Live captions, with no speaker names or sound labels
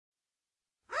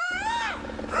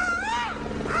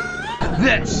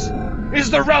This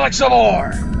is the Relics of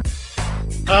Ore!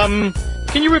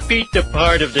 Can you repeat the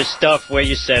part of the stuff where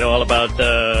you said all about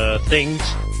the things?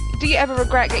 Do you ever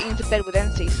regret getting into bed with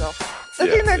NC The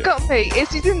thing that got me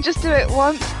is you didn't just do it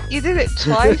once, you did it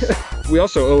twice. We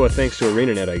also owe a thanks to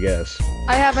ArenaNet, I guess.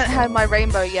 I haven't had my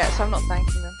rainbow yet, so I'm not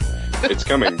thanking them. It's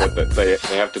coming, but they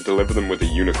have to deliver them with a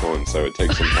unicorn, so it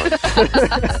takes some time.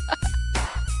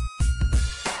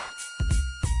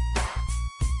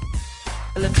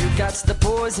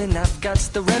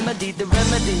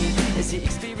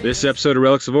 This episode of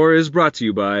Relics of Ore is brought to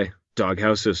you by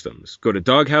Doghouse Systems. Go to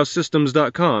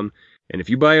doghousesystems.com, and if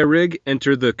you buy a rig,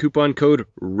 enter the coupon code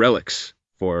RELICS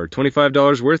for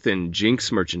 $25 worth in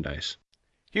Jinx merchandise.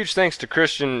 Huge thanks to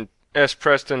Christian S.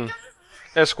 Preston,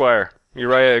 Esquire.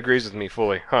 Uriah agrees with me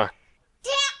fully, huh?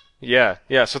 Yeah,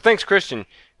 so thanks, Christian.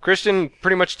 Christian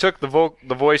pretty much took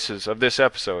the voices of this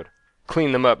episode,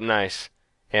 cleaned them up nice,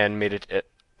 and made it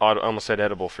almost said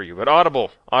edible for you, but audible,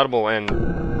 and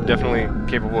definitely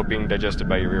capable of being digested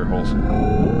by your ear holes.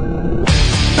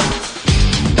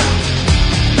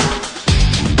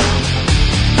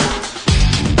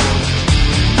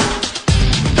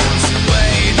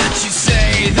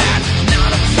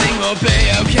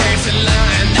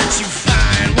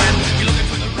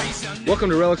 Welcome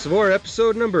to Relics of Ore,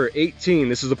 episode number 18.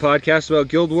 This is a podcast about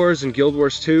Guild Wars and Guild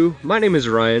Wars 2. My name is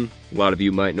Ryan. A lot of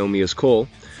you might know me as Cole.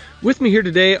 With me here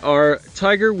today are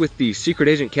Tiger with the Secret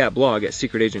Agent Cat blog at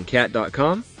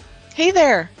secretagentcat.com. Hey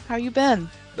there, how you been?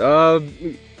 I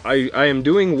am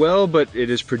doing well, but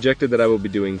it is projected that I will be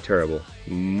doing terrible.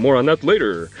 More on that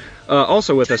later.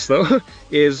 Also with us, though,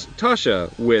 is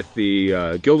Tasha with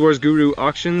the Guild Wars Guru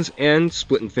Auctions and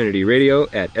Split Infinity Radio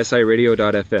at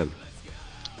siradio.fm.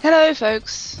 Hello,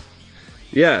 folks.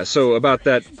 Yeah, so about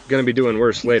that, gonna be doing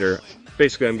worse later.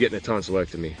 Basically, I'm getting a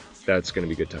tonsillectomy. That's gonna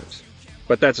be good times.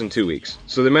 But that's in 2 weeks.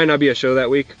 So there might not be a show that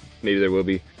week. Maybe there will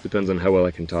be. Depends on how well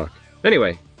I can talk.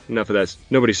 Anyway, enough of that.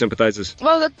 Nobody sympathizes.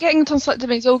 Well, getting a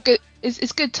tonsillectomy is all good.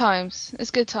 It's good times. It's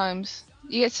good times.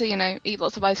 You get to, eat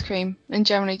lots of ice cream and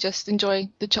generally just enjoy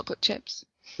the chocolate chips.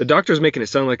 The doctor's making it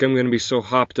sound like I'm going to be so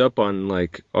hopped up on, I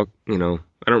don't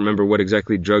remember what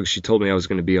exactly drugs she told me I was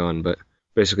going to be on, but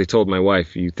basically told my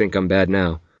wife, you think I'm bad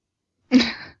now.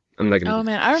 I'm not gonna... Oh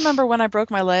man, I remember when I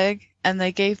broke my leg and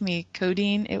they gave me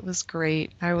codeine. It was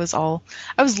great. I was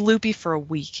loopy for a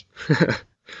week.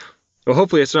 Well,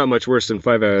 hopefully it's not much worse than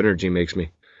 5-Hour Energy makes me.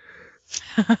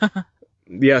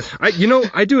 Yeah, I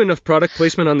do enough product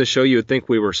placement on the show, you would think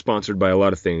we were sponsored by a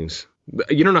lot of things.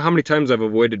 You don't know how many times I've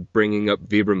avoided bringing up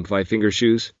Vibram 5-finger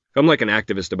shoes. I'm like an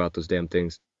activist about those damn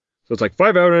things. So it's like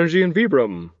 5-Hour Energy and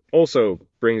Vibram also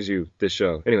brings you this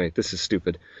show. Anyway, this is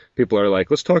stupid. People are like,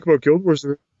 let's talk about Guild Wars.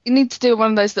 You need to do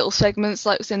one of those little segments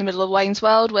like was in the middle of Wayne's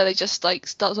World where they just start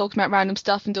talking about random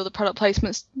stuff and do all the product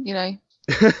placements, Yeah.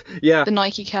 The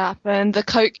Nike cap and the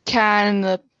Coke can and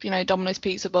the, Domino's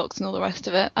pizza box and all the rest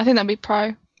of it. I think that'd be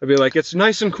pro. I'd be like, it's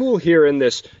nice and cool here in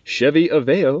this Chevy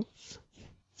Aveo.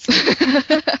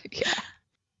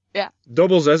 Yeah.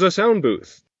 Doubles as a sound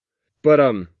booth. But,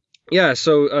 yeah,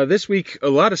 so this week a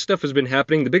lot of stuff has been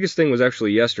happening. The biggest thing was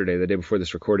actually yesterday, the day before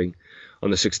this recording, on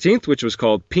the 16th, which was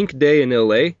called Pink Day in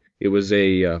LA. It was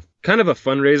a kind of a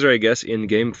fundraiser, I guess,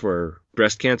 in-game for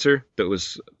breast cancer. That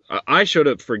was I showed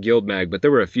up for Guild Mag, but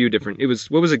there were a few different...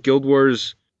 What was it, Guild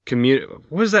Wars community...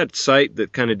 What was that site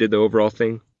that kind of did the overall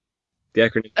thing? The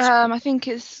acronym? I think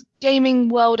it's Gaming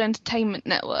World Entertainment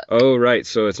Network. Oh, right,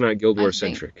 so it's not Guild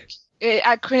Wars-centric. It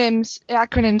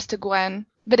acronyms to Gwen.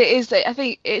 But it is, I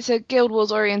think it's a Guild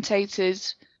Wars orientated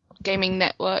gaming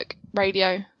network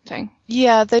radio thing.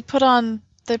 Yeah, they put on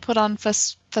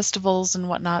festivals and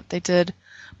whatnot. They did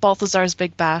Balthazar's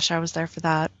Big Bash. I was there for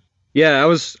that. Yeah, I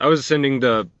was sending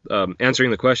the answering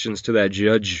the questions to that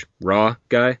Judge Raw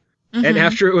guy. Mm-hmm. And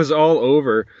after it was all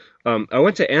over, I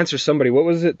went to answer somebody. What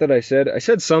was it that I said? I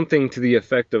said something to the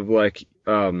effect of one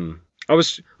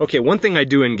thing I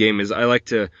do in game is I like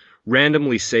to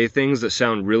randomly say things that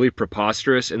sound really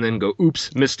preposterous and then go,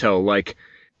 oops, mistell,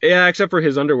 except for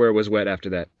his underwear was wet after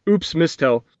that. Oops,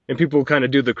 mistell. And people kind of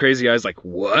do the crazy eyes like,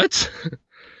 what?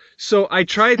 So I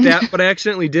tried that, but I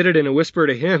accidentally did it in a whisper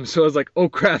to him. So I was like, oh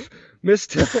crap,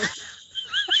 mistell.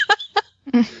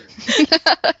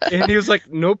 And he was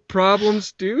like, no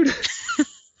problems, dude.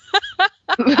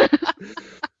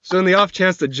 So in the off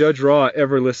chance that Judge Raw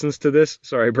ever listens to this,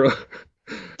 sorry, bro.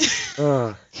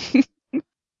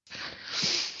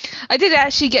 I did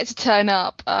actually get to turn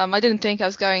up. I didn't think I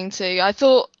was going to. I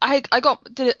thought I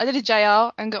did a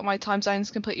JR and got my time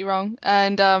zones completely wrong.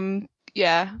 And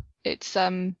it's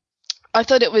I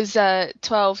thought it was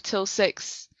 12 till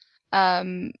 6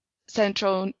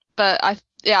 Central, But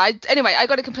anyway, I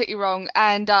got it completely wrong,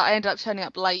 and I ended up turning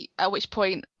up late, at which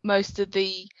point most of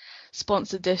the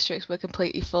sponsored districts were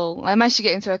completely full. I managed to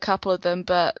get into a couple of them,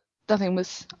 but nothing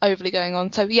was overly going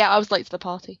on. So yeah, I was late to the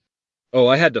party. Oh,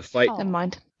 I had to fight. Oh. Never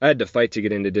mind. I had to fight to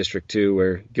get into District 2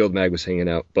 where Guild Mag was hanging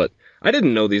out, but I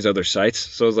didn't know these other sites,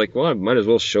 so I was like, well, I might as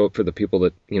well show up for the people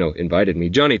that, invited me.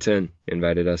 Johnny 10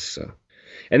 invited us, so.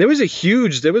 And there was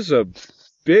a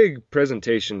big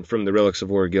presentation from the Relics of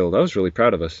War Guild. I was really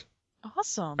proud of us.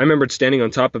 Awesome. I remembered standing on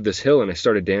top of this hill and I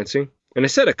started dancing. And I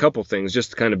said a couple things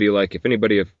just to kind of be like, if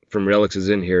anybody from Relics is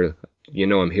in here,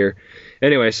 I'm here.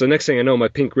 Anyway, so next thing I know, my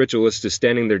pink ritualist is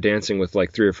standing there dancing with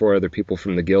like 3 or 4 other people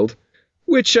from the guild.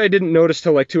 Which I didn't notice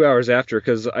till like 2 hours after,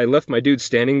 because I left my dude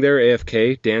standing there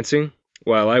AFK dancing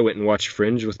while I went and watched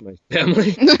Fringe with my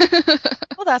family.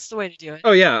 Well, that's the way to do it.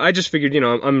 Oh yeah, I just figured,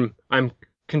 I'm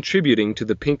contributing to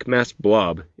the pink masked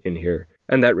blob in here,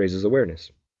 and that raises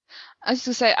awareness. I was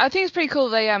going to say, I think it's pretty cool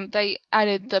they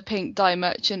added the pink dye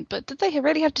merchant, but did they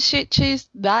really have to choose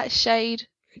that shade?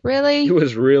 Really? It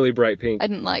was really bright pink. I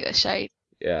didn't like that shade.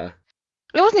 Yeah.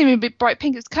 It wasn't even a bit bright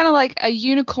pink. It's kind of like a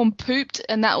unicorn pooped,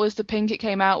 and that was the pink it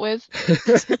came out with.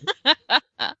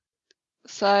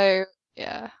 So,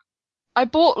 yeah. I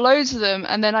bought loads of them,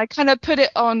 and then I kind of put it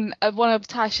on one of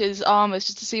Tasha's armors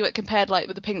just to see what it compared like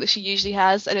with the pink that she usually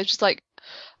has, and it's just like,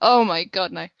 oh my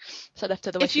god, no. So I left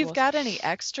her the way If she you've was. got any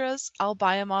extras, I'll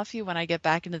buy them off you when I get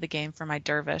back into the game for my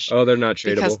dervish. Oh, they're not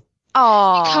tradable. Because,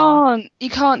 oh, You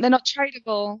can't. They're not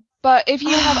tradable. But if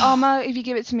you have armor, if you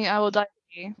give it to me, I will die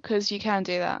for you, because you can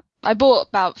do that. I bought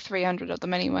about 300 of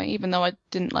them anyway, even though I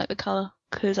didn't like the color,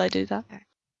 because I do that.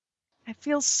 I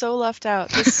feel so left out.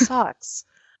 This sucks.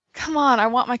 Come on, I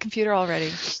want my computer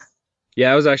already.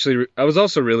 Yeah, I was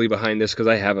also really behind this because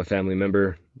I have a family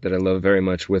member that I love very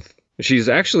much she's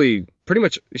actually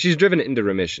she's driven it into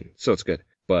remission, so it's good.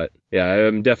 But yeah,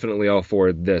 I'm definitely all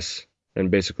for this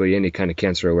and basically any kind of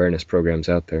cancer awareness programs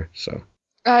out there, so.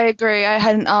 I agree. I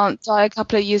had an aunt die a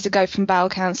couple of years ago from bowel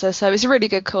cancer, so it's a really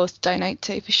good cause to donate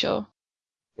to, for sure.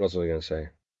 What else was I going to say?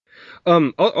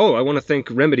 I want to thank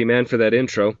Remedy Man for that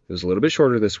intro. It was a little bit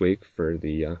shorter this week for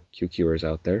the QQers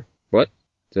out there. What?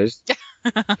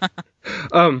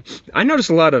 I noticed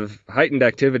a lot of heightened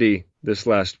activity this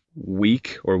last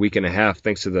week or week and a half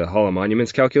thanks to the Hall of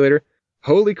Monuments calculator.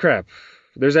 Holy crap.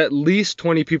 There's at least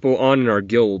 20 people on in our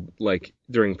guild, like,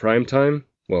 during prime time.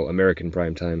 Well, American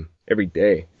prime time. Every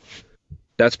day.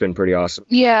 That's been pretty awesome.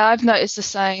 Yeah, I've noticed the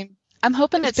same. I'm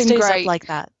hoping It's it been stays great. up like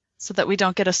that, so that we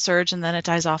don't get a surge and then it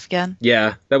dies off again.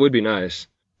 Yeah, that would be nice.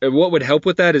 What would help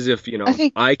with that is if,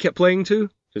 I kept playing too,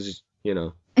 because,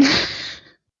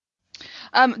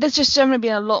 There's just generally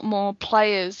been a lot more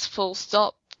players, full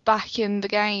stop, back in the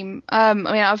game. I mean,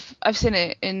 I've seen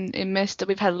it in Mist that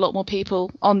we've had a lot more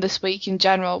people on this week in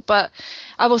general, but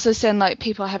I've also seen like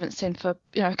people I haven't seen for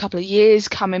a couple of years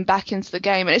coming back into the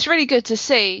game, and it's really good to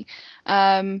see.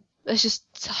 Let's just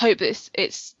hope that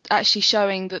it's actually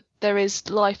showing that there is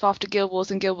life after Guild Wars,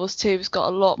 and Guild Wars 2 has got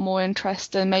a lot more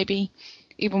interest than maybe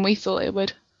even we thought it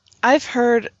would. I've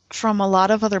heard from a lot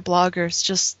of other bloggers,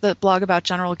 just that blog about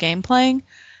general game playing,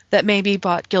 that maybe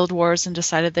bought Guild Wars and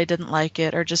decided they didn't like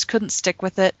it or just couldn't stick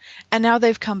with it, and now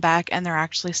they've come back and they're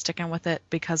actually sticking with it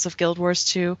because of Guild Wars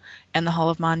 2 and the Hall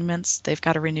of Monuments. They've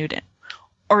got a renewed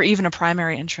or even a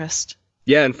primary interest.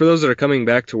 Yeah, and for those that are coming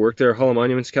back to work their Hall of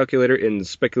Monuments calculator in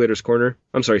Speculator's Corner,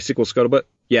 Sequel Scuttlebutt,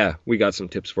 yeah, we got some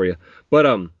tips for you. But,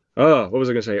 what was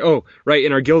I going to say? Oh, right,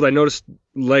 in our guild I noticed,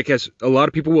 like, as a lot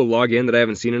of people will log in that I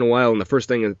haven't seen in a while, and the first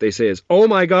thing that they say is, oh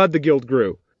my god, the guild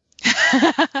grew.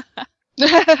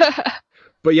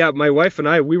 But yeah, my wife and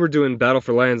I, we were doing Battle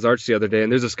for Lion's Arch the other day,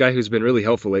 and there's this guy who's been really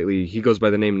helpful lately. He goes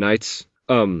by the name Knights.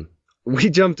 We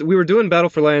were doing Battle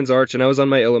for Lion's Arch, and I was on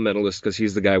my Elementalist because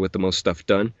he's the guy with the most stuff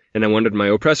done, and I wanted my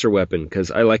Oppressor weapon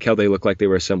because I like how they look like they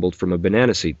were assembled from a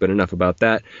banana seed, but enough about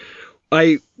that.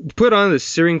 I put on the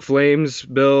Searing Flames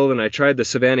build, and I tried the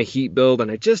Savannah Heat build,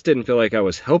 and I just didn't feel like I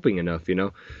was helping enough,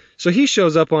 So he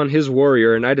shows up on his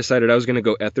warrior, and I decided I was going to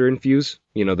go Ether Infuse,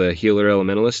 the healer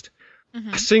Elementalist.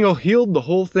 Mm-hmm. I single healed the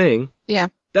whole thing. Yeah.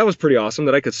 That was pretty awesome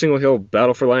that I could single heal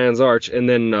Battle for Lion's Arch, and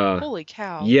then... Holy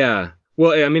cow. Yeah.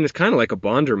 Well, I mean, it's kind of like a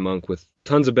Bonder monk with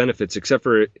tons of benefits, except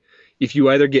for if you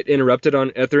either get interrupted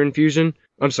on Ether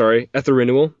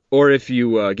Renewal, or if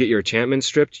you get your enchantment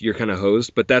stripped, you're kind of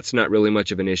hosed, but that's not really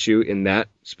much of an issue in that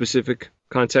specific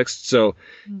context, so...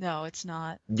 No, it's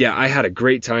not. Yeah, I had a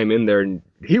great time in there, and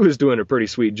he was doing a pretty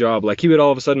sweet job. Like, he would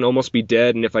all of a sudden almost be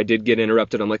dead, and if I did get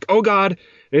interrupted, I'm like, oh god! And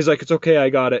he's like, it's okay, I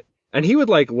got it. And he would,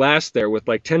 like, last there with,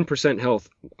 like, 10% health.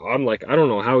 I'm like, I don't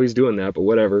know how he's doing that, but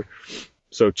whatever.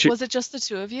 So was it just the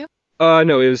two of you?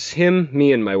 No, it was him,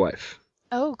 me, and my wife.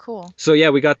 Oh, cool. So yeah,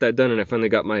 we got that done, and I finally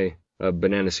got my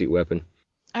banana seat weapon.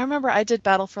 I remember I did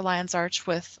Battle for Lion's Arch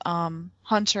with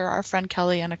Hunter, our friend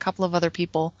Kelly, and a couple of other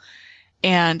people.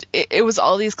 And it was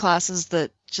all these classes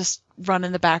that just run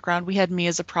in the background. We had me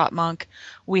as a prop monk.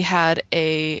 We had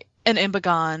an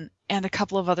Imbagon and a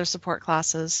couple of other support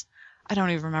classes. I don't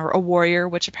even remember. A warrior,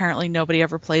 which apparently nobody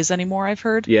ever plays anymore, I've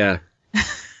heard. Yeah.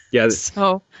 Yeah.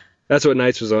 So that's what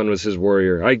Knights was on, was his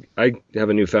warrior. I have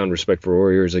a newfound respect for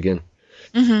warriors again.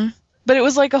 Mm-hmm. But it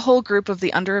was like a whole group of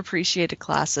the underappreciated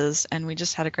classes, and we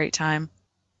just had a great time.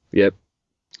 Yep.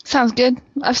 Sounds good.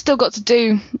 I've still got to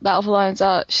do Battle for Lion's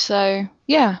Arch, so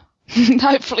yeah.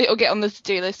 Hopefully it'll get on the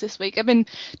to-do list this week. I've been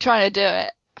trying to do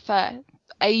it for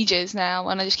ages now,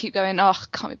 and I just keep going,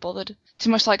 can't be bothered. Too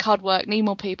much like hard work, need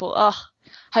more people.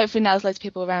 Hopefully now there's loads of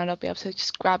people around, I'll be able to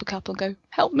just grab a couple and go,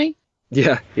 help me.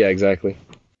 Yeah, exactly.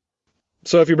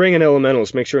 So if you bring in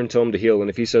elementals, make sure and tell him to heal, and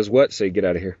if he says what, say get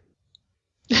out of here.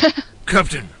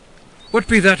 Captain, what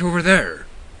be that over there?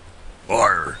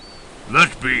 Or,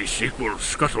 that be sequel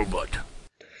scuttlebutt.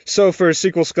 So for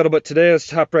sequel scuttlebutt today,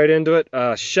 let's hop right into it.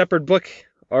 Shepherd Book,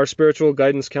 our spiritual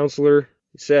guidance counselor,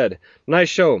 said, "Nice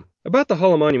show. About the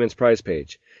Hall of Monuments prize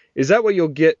page. Is that what you'll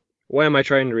get?" Why am I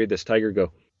trying to read this? Tiger,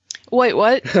 go. Wait,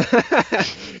 what?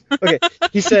 Okay,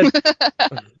 he said,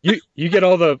 you get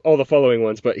all the following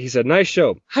ones, but he said, "Nice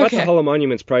show. About the Hall of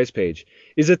Monuments prize page.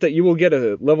 Is it that you will get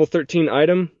a level 13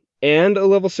 item and a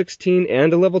level 16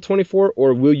 and a level 24,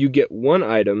 or will you get one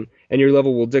item and your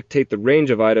level will dictate the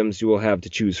range of items you will have to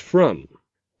choose from?"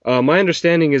 My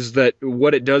understanding is that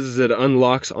what it does is it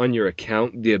unlocks on your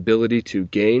account the ability to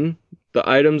gain the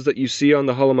items that you see on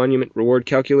the Hall of Monument reward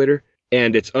calculator,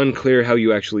 and it's unclear how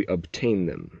you actually obtain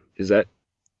them. Is that?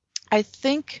 I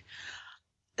think,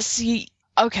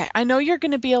 okay, I know you're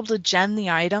going to be able to gen the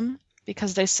item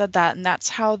because they said that, and that's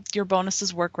how your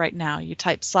bonuses work right now. You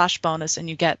type /bonus and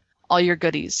you get all your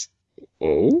goodies.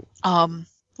 Oh?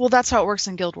 Well, that's how it works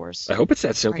in Guild Wars. I hope it's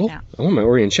that simple. Right now. I want my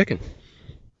Oreo chicken.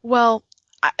 Well,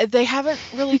 they haven't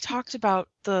really talked about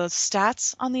the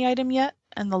stats on the item yet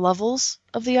and the levels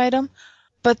of the item,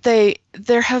 but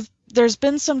there's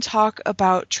been some talk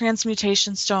about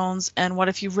transmutation stones and what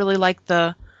if you really like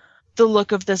the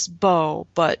look of this bow,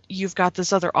 but you've got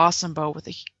this other awesome bow with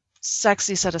a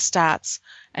sexy set of stats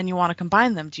and you want to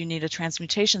combine them. Do you need a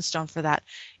transmutation stone for that?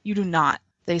 You do not.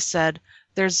 They said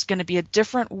there's going to be a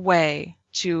different way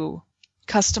to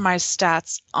customize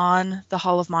stats on the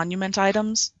Hall of Monument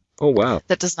items. Oh, wow.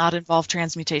 That does not involve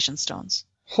transmutation stones.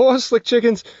 Oh, slick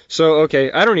chickens. So,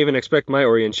 okay, I don't even expect my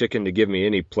Oreo chicken to give me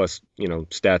any plus,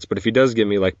 stats, but if he does give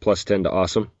me like plus 10 to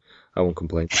awesome, I won't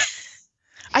complain.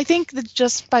 I think that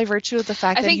just by virtue of the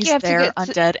fact that he's there,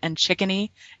 undead and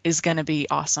chickeny is going to be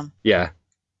awesome. Yeah.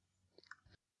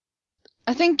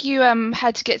 I think you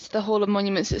had to get to the Hall of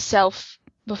Monuments itself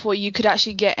before you could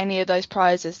actually get any of those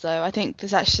prizes, though. I think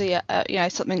there's actually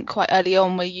something quite early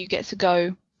on where you get to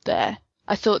go there.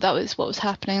 I thought that was what was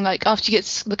happening. Like after you get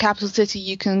to the capital city,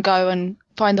 you can go and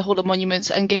find the Hall of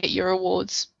Monuments and get your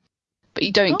rewards, but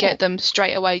you don't get them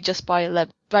straight away just by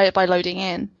loading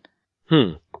in.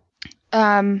 The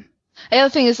other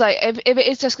thing is, like, if it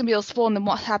is just going to be all spawn, then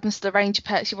what happens to the ranger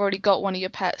pets? You've already got one of your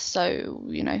pets, so,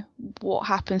 what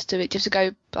happens to it? Do you have to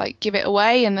go, like, give it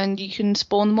away and then you can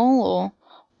spawn them all,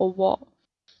 or what?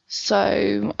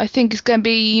 So, I think it's going to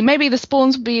be, maybe the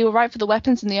spawns will be alright for the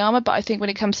weapons and the armor, but I think when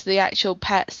it comes to the actual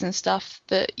pets and stuff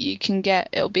that you can get,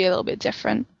 it'll be a little bit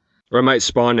different. Or it might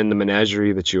spawn in the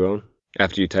menagerie that you own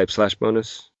after you type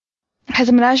 /bonus. Has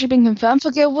a menagerie been confirmed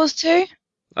for Guild Wars 2?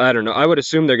 I don't know. I would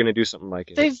assume they're going to do something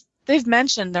like it. They've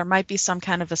mentioned there might be some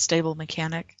kind of a stable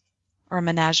mechanic or a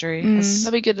menagerie.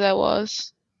 That'd be good if there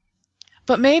was.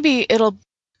 But maybe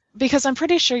because I'm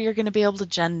pretty sure you're going to be able to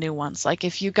gen new ones. Like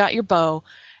if you got your bow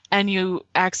and you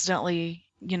accidentally,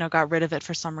 got rid of it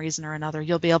for some reason or another,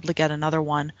 you'll be able to get another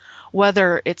one,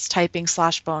 whether it's typing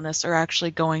 /bonus or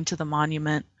actually going to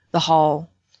the Hall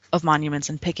of Monuments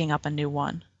and picking up a new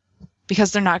one.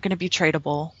 Because they're not going to be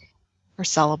tradable or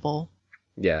sellable.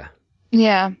 Yeah.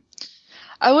 Yeah.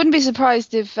 I wouldn't be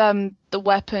surprised if the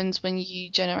weapons, when you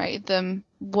generated them,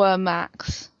 were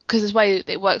max. Because the way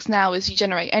it works now is you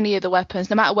generate any of the weapons,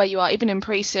 no matter where you are, even in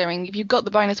pre-searing, if you've got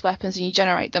the bonus weapons and you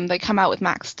generate them, they come out with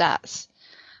max stats.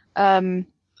 And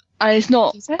it's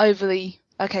not overly...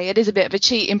 Okay, it is a bit of a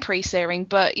cheat in pre-searing,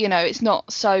 but, it's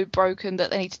not so broken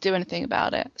that they need to do anything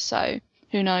about it. So,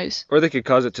 who knows? Or they could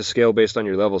cause it to scale based on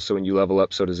your level, so when you level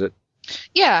up, so does it.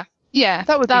 Yeah.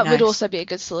 That would nice. Also be a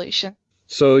good solution.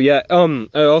 So yeah,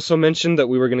 I also mentioned that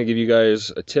we were going to give you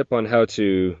guys a tip on how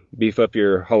to beef up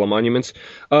your Hall of Monuments.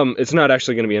 It's not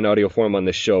actually going to be an audio form on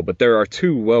this show, but there are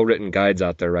 2 well-written guides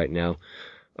out there right now.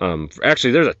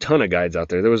 Actually, there's a ton of guides out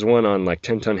there. There was one on like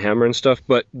 10-ton hammer and stuff,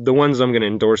 but the ones I'm going to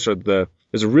endorse are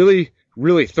there's a really,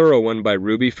 really thorough one by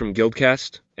Ruby from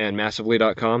Guildcast and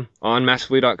Massively.com. On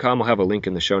Massively.com, I'll have a link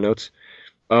in the show notes.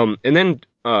 And then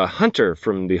Hunter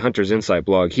from the Hunter's Insight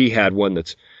blog, he had one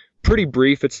that's pretty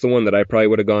brief. It's the one that I probably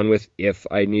would have gone with if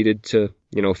I needed to,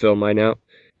 fill mine out.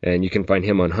 And you can find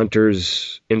him on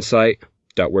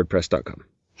huntersinsight.wordpress.com.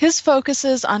 His focus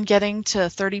is on getting to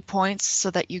 30 points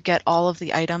so that you get all of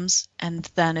the items, and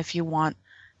then if you want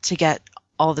to get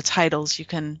all the titles, you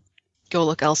can go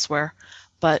look elsewhere.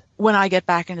 But when I get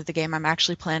back into the game, I'm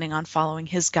actually planning on following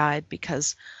his guide,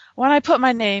 because when I put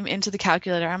my name into the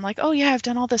calculator, I'm like, oh yeah, I've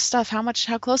done all this stuff. How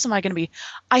close am I going to be?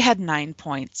 I had 9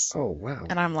 points. Oh, wow.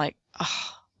 And I'm like,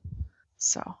 oh.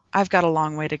 So I've got a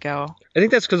long way to go. I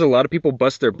think that's because a lot of people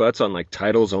bust their butts on like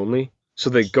titles only. So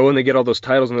they go and they get all those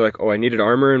titles and they're like, oh, I needed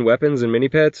armor and weapons and mini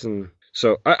pets. And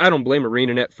so I don't blame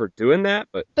ArenaNet for doing that.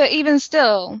 But even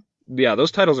still, yeah,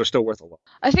 those titles are still worth a lot.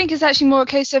 I think it's actually more a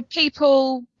case of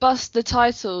people bust the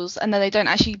titles and then they don't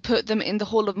actually put them in the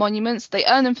Hall of Monuments. They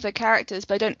earn them for their characters,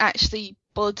 but they don't actually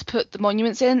bother to put the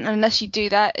monuments in. And unless you do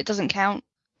that, it doesn't count.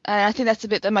 And I think that's a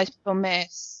bit that most people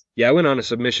miss. Yeah, I went on a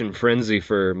submission frenzy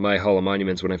for my Hall of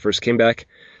Monuments when I first came back.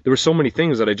 There were so many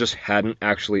things that I just hadn't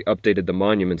actually updated the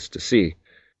monuments to see.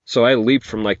 So I leaped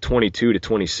from like 22 to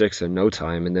 26 in no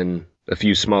time, and then a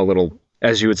few small little,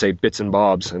 as you would say, bits and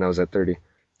bobs, and I was at 30.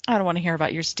 I don't want to hear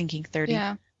about your stinking 30.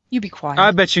 Yeah. You be quiet.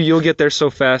 I bet you'll get there so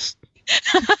fast.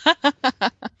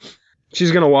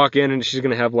 She's going to walk in and she's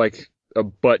going to have like a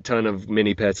butt ton of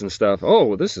mini pets and stuff.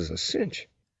 Oh, this is a cinch.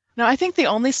 No, I think the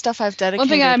only stuff I've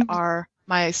dedicated are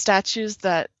my statues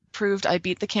that proved I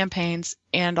beat the campaigns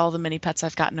and all the mini pets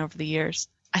I've gotten over the years.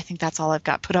 I think that's all I've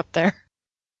got put up there.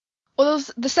 Well,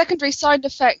 the secondary side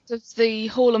effect of the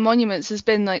Hall of Monuments has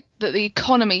been like that the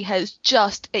economy has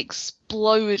just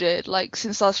exploded. Like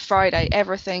since last Friday,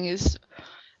 everything is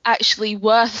actually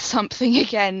worth something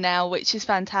again now, which is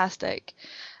fantastic.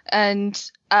 And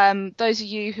those of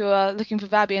you who are looking for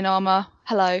Vabian armor,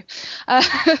 hello,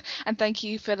 and thank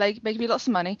you for making me lots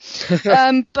of money.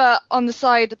 But on the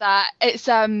side of that, it's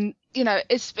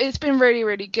it's been really,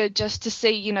 really good just to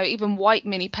see, even white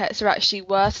mini pets are actually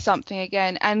worth something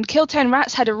again. And Kill 10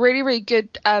 Rats had a really, really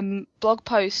good blog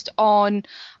post on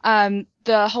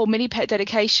the whole mini pet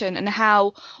dedication and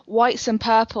how whites and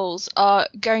purples are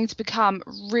going to become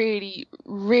really,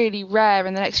 really rare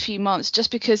in the next few months just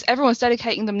because everyone's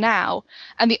dedicating them now.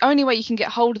 And the only way you can get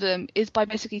hold of them is by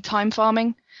basically time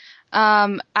farming.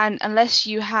 And unless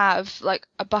you have like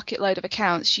a bucket load of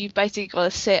accounts, you've basically got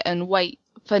to sit and wait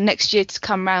for next year to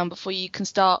come around before you can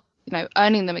start,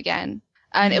 earning them again.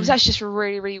 And it was actually just a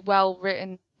really, really well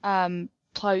written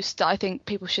post that I think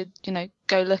people should,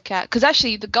 go look at. Because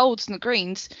actually the golds and the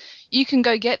greens, you can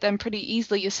go get them pretty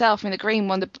easily yourself. I mean, the green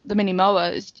one, the mini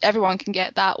mower, everyone can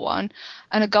get that one.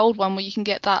 And a gold one where you can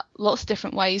get that lots of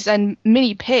different ways. And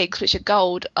mini pigs, which are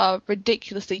gold, are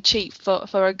ridiculously cheap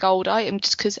for a gold item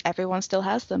just because everyone still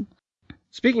has them.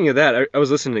 Speaking of that, I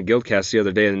was listening to Guildcast the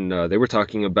other day, and they were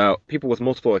talking about people with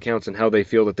multiple accounts and how they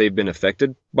feel that they've been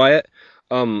affected by it.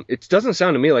 It doesn't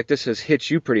sound to me like this has hit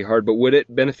you pretty hard, but would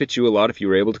it benefit you a lot if you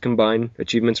were able to combine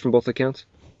achievements from both accounts?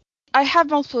 I have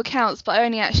multiple accounts, but I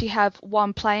only actually have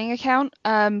one playing account.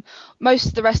 Most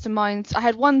of the rest of mine, I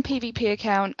had one PvP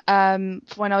account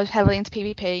for when I was heavily into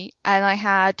PvP, and I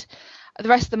had the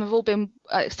rest of them have all been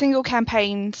single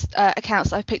campaigns accounts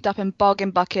that I've picked up in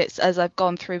bargain buckets as I've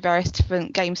gone through various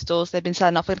different game stores. They've been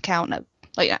selling off an account at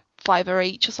 $5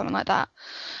 each or something like that.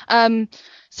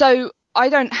 So I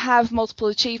don't have multiple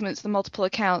achievements and multiple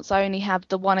accounts. I only have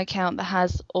the one account that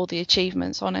has all the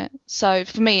achievements on it. So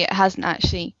for me, it hasn't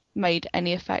actually made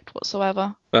any effect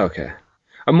whatsoever. Okay.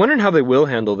 I'm wondering how they will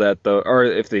handle that, though, or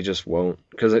if they just won't,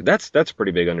 because that's a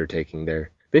pretty big undertaking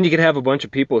there. Then you could have a bunch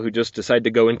of people who just decide to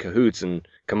go in cahoots and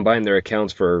combine their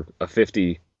accounts for a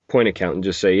 50-point account and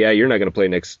just say, yeah, you're not going to play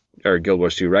Guild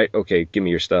Wars 2, right? Okay, give me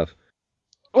your stuff.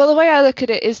 Well, the way I look at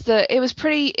it is that it was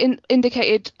pretty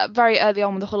indicated very early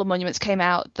on when the Hall of Monuments came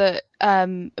out that,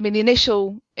 the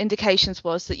initial indications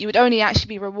was that you would only actually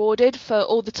be rewarded for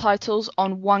all the titles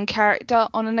on one character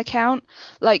on an account.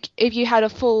 Like, if you had a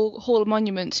full Hall of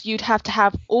Monuments, you'd have to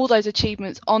have all those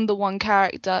achievements on the one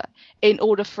character in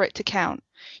order for it to count.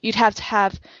 You'd have to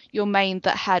have your main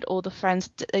that had all the friends,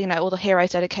 all the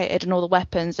heroes dedicated and all the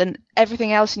weapons, and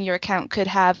everything else in your account could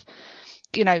have,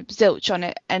 zilch on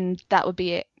it, and that would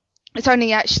be it. It's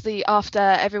only actually after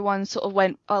everyone sort of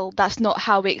went, oh, that's not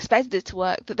how we expected it to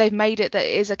work, that they've made it that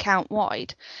it is account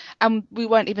wide. And we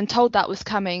weren't even told that was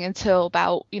coming until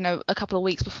about, a couple of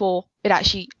weeks before it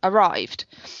actually arrived.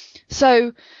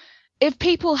 So if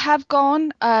people have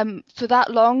gone for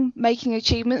that long making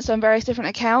achievements on various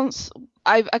different accounts,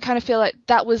 I kind of feel like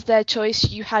that was their choice.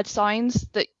 You had signs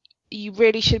that you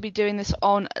really should be doing this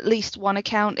on at least one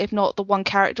account, if not the one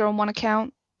character on one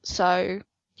account. So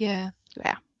Yeah.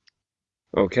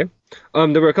 Okay.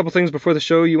 There were a couple things before the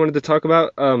show you wanted to talk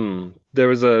about. There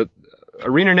was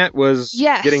ArenaNet was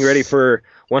Yes. getting ready for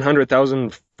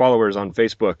 100,000 followers on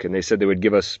Facebook, and they said they would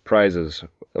give us prizes.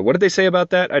 What did they say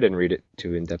about that? I didn't read it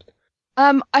too in depth.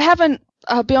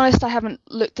 I'll be honest, I haven't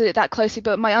looked at it that closely,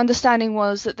 but my understanding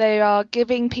was that they are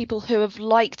giving people who have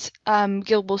liked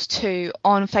Guild Wars 2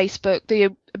 on Facebook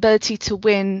the ability to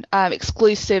win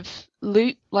exclusive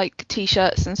loot, like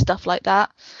t-shirts and stuff like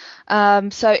that.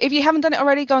 So if you haven't done it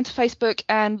already, go onto Facebook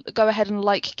and go ahead and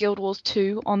like Guild Wars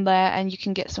 2 on there, and you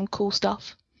can get some cool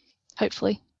stuff,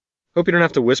 hopefully. Hope you don't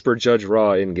have to whisper Judge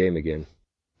Raw in-game again.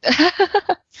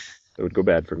 That would go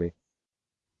bad for me.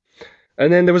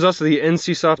 And then there was also the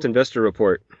NCSoft Investor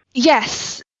Report.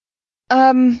 Yes.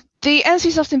 The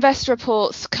NCSoft Investor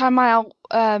Reports come out,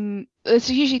 there's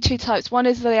usually two types. One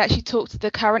is where they actually talk to the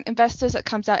current investors. That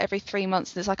comes out every 3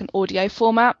 months. There's like an audio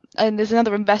format. And there's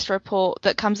another investor report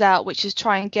that comes out, which is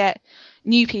try and get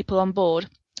new people on board.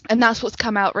 And that's what's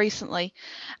come out recently.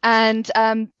 And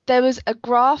there was a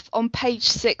graph on page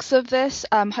 6 of this.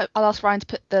 I'll ask Ryan to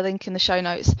put the link in the show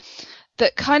notes.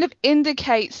 That kind of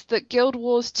indicates that Guild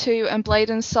Wars 2 and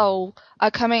Blade and Soul are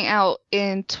coming out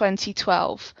in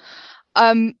 2012.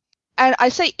 And I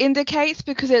say indicates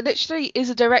because it literally is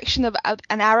a direction of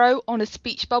an arrow on a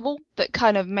speech bubble that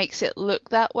kind of makes it look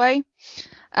that way.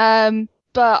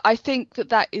 But I think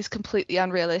that is completely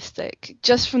unrealistic,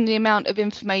 just from the amount of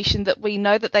information that we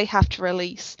know that they have to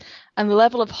release and the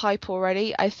level of hype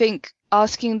already. I think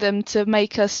asking them to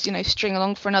make us, string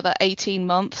along for another 18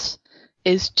 months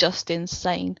is just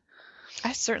insane.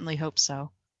 I certainly hope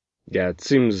so. Yeah, it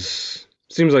seems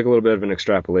like a little bit of an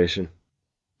extrapolation.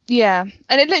 Yeah,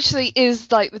 and it literally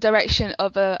is like the direction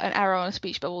of an arrow on a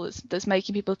speech bubble that's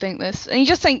making people think this. And you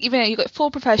just think, you've got 4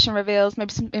 profession reveals,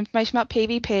 maybe some information about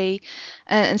PvP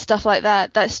and stuff like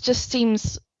that. That just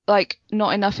seems like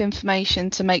not enough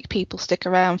information to make people stick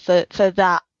around for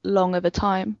that long of a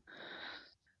time.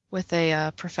 With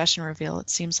a profession reveal,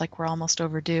 it seems like we're almost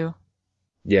overdue.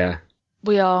 Yeah.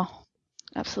 We are,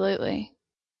 absolutely.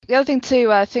 The other thing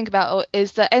to think about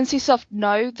is that NCSoft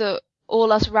know that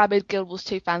all us rabid Guild Wars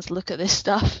 2 fans look at this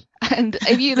stuff. And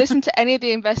if you listen to any of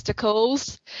the investor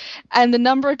calls and the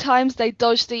number of times they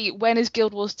dodge the when is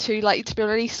Guild Wars 2 likely to be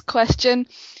released question,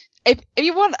 if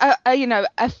you want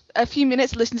a few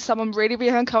minutes to listen to someone really,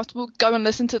 really uncomfortable, go and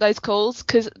listen to those calls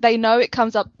because they know it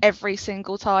comes up every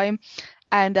single time.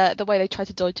 And the way they try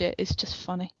to dodge it is just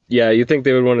funny. Yeah, you'd think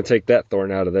they would want to take that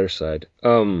thorn out of their side.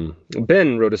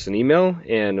 Ben wrote us an email,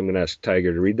 and I'm going to ask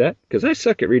Tiger to read that, because I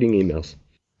suck at reading emails.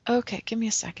 Okay, give me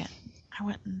a second.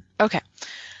 Okay.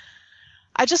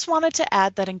 I just wanted to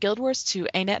add that in Guild Wars 2,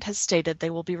 ANET has stated they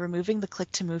will be removing the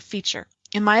click-to-move feature.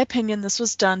 In my opinion, this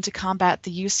was done to combat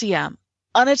the UCM,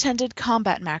 unattended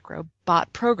combat macro,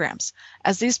 bot programs,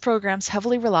 as these programs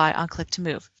heavily rely on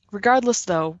click-to-move. Regardless,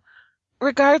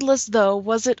 though,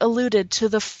 was it alluded to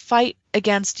the fight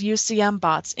against UCM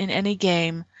bots in any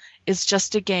game is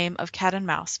just a game of cat and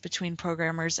mouse between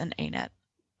programmers and ANET.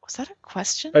 Was that a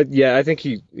question? Yeah, I think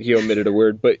he omitted a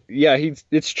word, but yeah,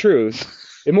 it's true.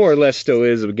 It more or less still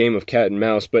is a game of cat and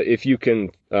mouse, but if you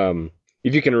can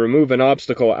remove an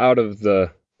obstacle out of the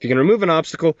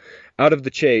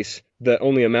chase that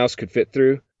only a mouse could fit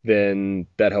through, then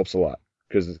that helps a lot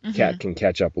because cat can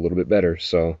catch up a little bit better.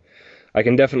 So I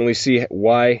can definitely see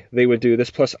why they would do this.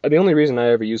 Plus, the only reason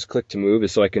I ever use click to move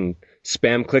is so I can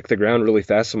spam click the ground really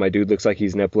fast so my dude looks like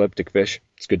he's an epileptic fish.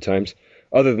 It's good times.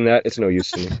 Other than that, it's no use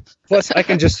to me. Plus, I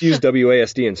can just use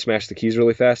WASD and smash the keys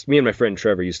really fast. Me and my friend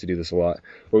Trevor used to do this a lot,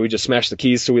 where we just smash the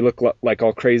keys so we look like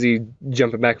all crazy,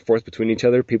 jumping back and forth between each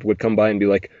other. People would come by and be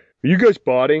like, "Are you guys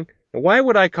botting? Why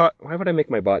would I make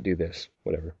my bot do this?"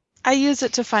 Whatever. I use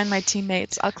it to find my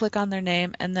teammates. I'll click on their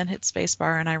name and then hit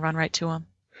spacebar and I run right to them.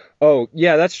 Oh,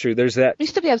 yeah, that's true. There's that. You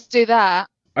used to be able to do that.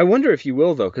 I wonder if you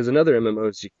will, though, because in other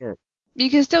MMOs you can't. You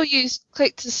can still use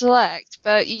click to select,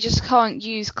 but you just can't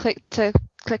use click to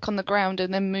click on the ground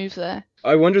and then move there.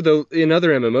 I wonder, though, in other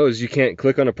MMOs, you can't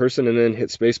click on a person and then hit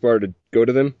spacebar to go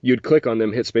to them. You'd click on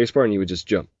them, hit spacebar, and you would just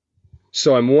jump.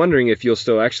 So I'm wondering if you'll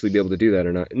still actually be able to do that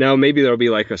or not. Now, maybe there'll be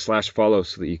like a /follow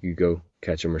so that you could go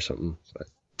catch them or something. But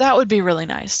that would be really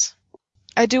nice.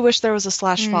 I do wish there was a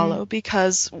 /follow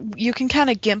because you can kind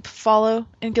of gimp follow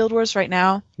in Guild Wars right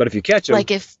now. But if you catch them...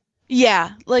 Like if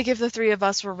the three of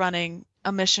us were running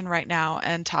a mission right now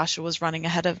and Tasha was running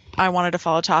ahead of, I wanted to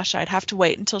follow Tasha, I'd have to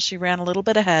wait until she ran a little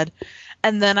bit ahead,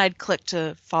 and then I'd click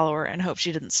to follow her and hope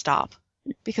she didn't stop.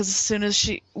 Because as soon as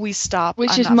we stop,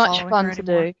 Which I'm is not much following fun her to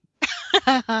anymore.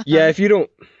 do. Yeah,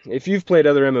 if you've played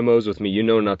other MMOs with me, you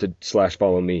know not to /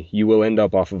 follow me. You will end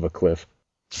up off of a cliff.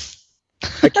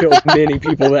 I killed many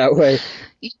people that way.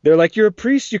 They're like, "You're a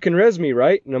priest, you can res me,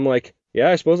 right?" And I'm like, "Yeah,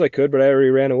 I suppose I could, but I already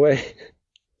ran away."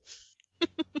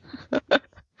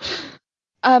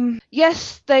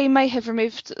 Yes, they may have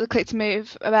removed the click to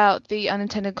move about the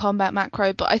unintended combat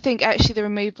macro, but I think actually the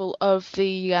removal of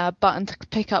the button to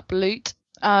pick up loot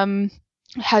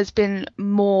has been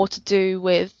more to do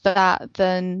with that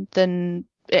than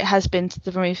it has been to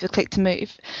the remove the click to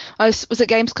move. I was at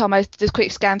Gamescom. I did a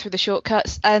quick scan through the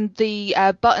shortcuts, and the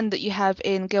button that you have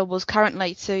in Guild Wars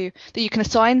currently that you can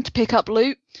assign to pick up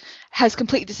loot has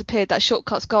completely disappeared. That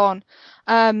shortcut's gone.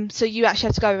 So you actually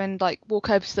have to go and like walk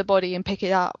over to the body and pick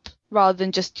it up rather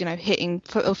than just hitting.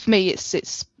 For me,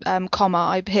 it's comma.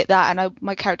 I hit that and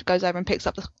my character goes over and picks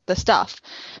up the stuff.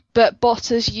 But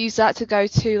botters use that to go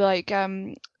to like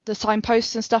the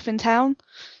signposts and stuff in town,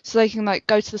 so they can like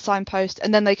go to the signpost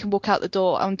and then they can walk out the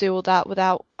door and do all that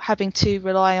without having to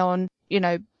rely on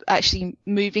actually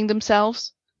moving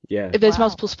themselves. Yeah. If there's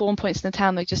multiple spawn points in the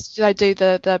town, they do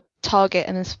the target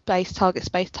and then target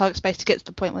space to get to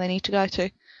the point where they need to go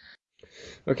to.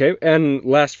 Okay, and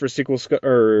last for sequel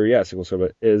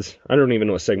scuttlebutt is, I don't even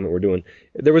know what segment we're doing.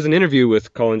 There was an interview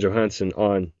with Colin Johansson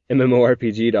on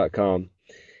MMORPG.com,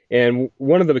 and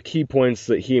one of the key points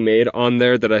that he made on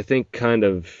there that I think kind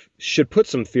of should put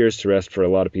some fears to rest for a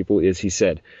lot of people is he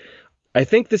said, "I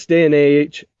think this day and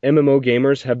age, MMO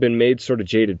gamers have been made sort of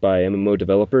jaded by MMO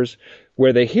developers,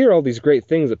 where they hear all these great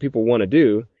things that people want to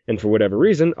do, and for whatever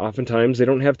reason, oftentimes they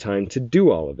don't have time to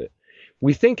do all of it.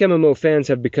 We think MMO fans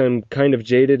have become kind of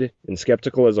jaded and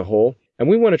skeptical as a whole, and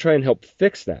we want to try and help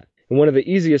fix that. And one of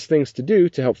the easiest things to do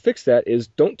to help fix that is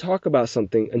don't talk about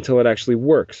something until it actually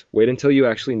works. Wait until you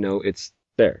actually know it's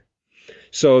there."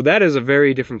 So that is a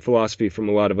very different philosophy from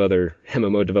a lot of other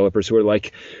MMO developers who are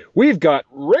like, "We've got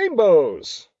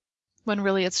rainbows!" When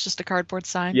really it's just a cardboard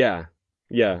sign. Yeah.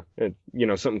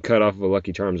 Something cut off of a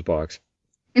Lucky Charms box.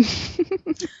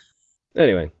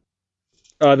 Anyway,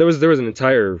 there was an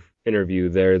entire interview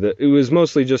there that it was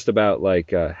mostly just about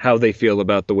like how they feel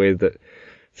about the way that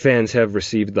fans have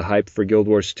received the hype for Guild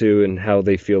Wars 2 and how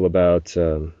they feel about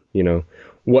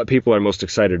what people are most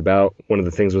excited about. One of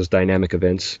the things was dynamic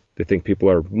events. They think people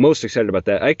are most excited about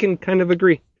that. I can kind of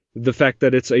agree. The fact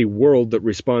that it's a world that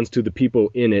responds to the people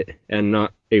in it and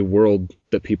not a world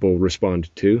that people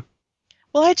respond to.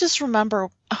 Well, I just remember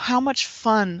how much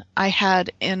fun I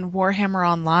had in Warhammer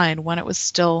Online when there were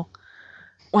still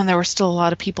a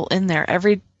lot of people in there.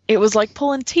 It was like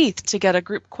pulling teeth to get a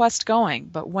group quest going,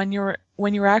 but when you're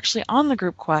actually on the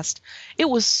group quest, it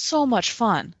was so much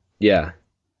fun. Yeah.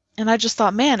 And I just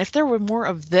thought, man, if there were more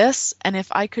of this, and if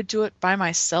I could do it by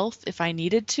myself if I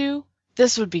needed to,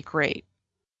 this would be great.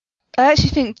 I actually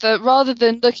think that rather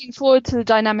than looking forward to the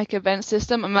dynamic event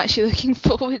system, I'm actually looking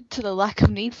forward to the lack of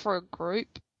need for a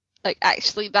group. Like,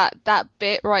 actually, that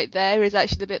bit right there is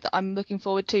actually the bit that I'm looking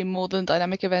forward to more than the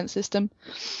dynamic event system.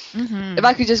 Mm-hmm. If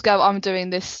I could just go, I'm doing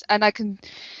this, and I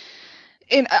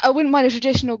wouldn't mind a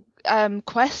traditional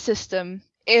quest system.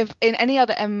 If in any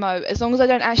other MMO, as long as I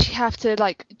don't actually have to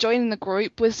like join in the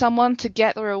group with someone to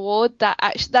get the reward,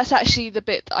 that's actually the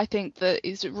bit that I think that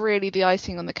is really the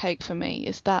icing on the cake for me,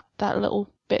 is that little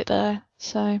bit there.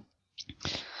 So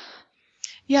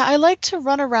yeah, I like to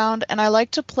run around and I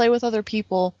like to play with other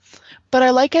people, but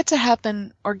I like it to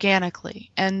happen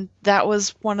organically. And that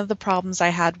was one of the problems I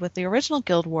had with the original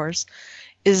Guild Wars,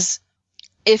 is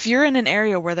if you're in an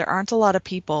area where there aren't a lot of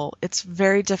people, it's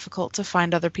very difficult to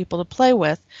find other people to play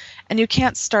with, and you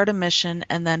can't start a mission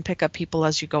and then pick up people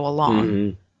as you go along.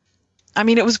 Mm-hmm. I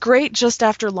mean, it was great just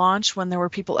after launch when there were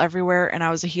people everywhere and I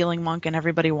was a healing monk and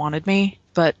everybody wanted me,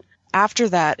 but after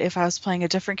that, if I was playing a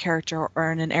different character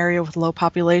or in an area with low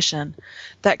population,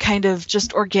 that kind of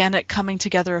just organic coming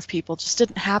together of people just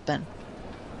didn't happen.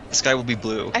 The sky will be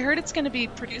blue. I heard it's going to be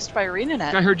produced by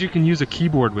ArenaNet. I heard you can use a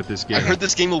keyboard with this game. I heard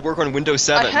this game will work on Windows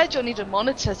 7. I heard you'll need a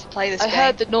monitor to play this game. I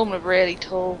heard the normal are really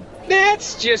tall.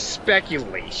 That's just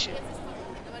speculation.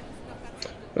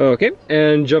 Okay,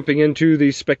 and jumping into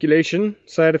the speculation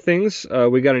side of things,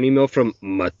 we got an email from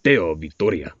Mateo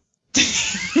Vitoria.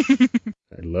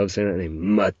 I love saying that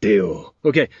name, Mateo.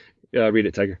 Okay, read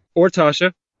it, Tiger. Or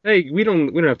Tasha. Hey, we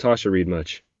don't have Tasha read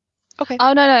much. Okay.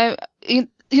 Oh, no. You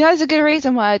know, there's a good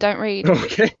reason why I don't read.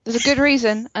 Okay. There's a good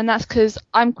reason, and that's because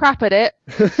I'm crap at it.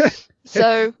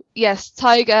 So, yes,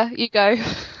 Tiger, you go.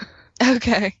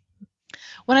 Okay.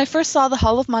 When I first saw the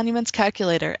Hall of Monuments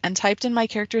calculator and typed in my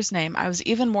character's name, I was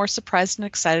even more surprised and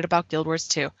excited about Guild Wars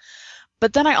 2.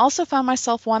 But then I also found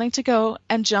myself wanting to go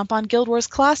and jump on Guild Wars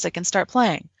Classic and start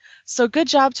playing. So good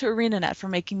job to ArenaNet for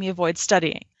making me avoid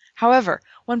studying. However,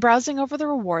 when browsing over the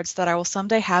rewards that I will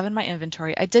someday have in my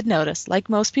inventory, I did notice, like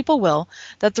most people will,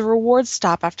 that the rewards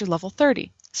stop after level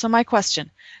 30. So my question,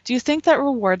 do you think that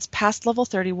rewards past level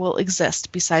 30 will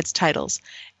exist besides titles,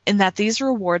 in that these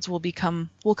rewards will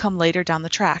come later down the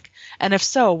track? And if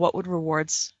so, what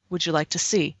rewards would you like to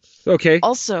see? Okay.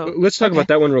 Also, let's talk about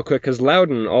that one real quick, because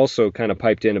Loudon also kind of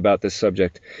piped in about this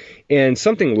subject. And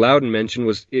something Loudon mentioned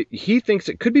was he thinks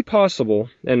it could be possible,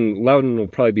 and Loudon will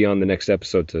probably be on the next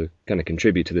episode to kind of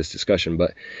contribute to this discussion,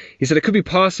 but he said it could be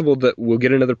possible that we'll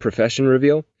get another profession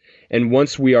reveal, and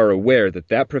once we are aware that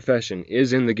that profession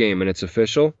is in the game and it's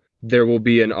official, there will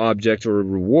be an object or a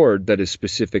reward that is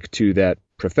specific to that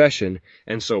profession,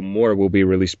 and so more will be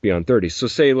released beyond 30. So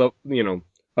say,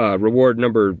 reward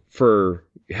number for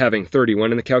having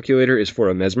 31 in the calculator is for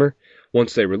a mesmer.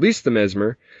 Once they release the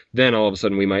mesmer, then all of a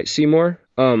sudden we might see more.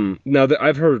 Now,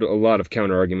 I've heard a lot of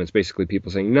counter arguments, basically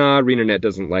people saying, nah, ArenaNet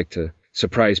doesn't like to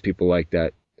surprise people like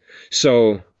that.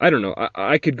 So, I don't know.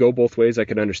 I could go both ways. I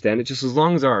could understand it, just as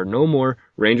long as there are no more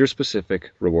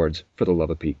Ranger-specific rewards, for the love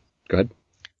of Pete. Go ahead.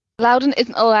 Loudon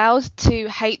isn't allowed to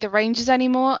hate the Rangers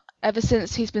anymore ever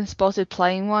since he's been spotted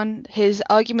playing one. His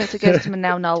arguments against them are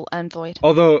now null and void.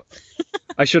 Although,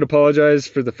 I should apologize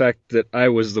for the fact that I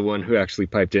was the one who actually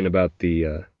piped in about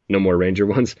the no more Ranger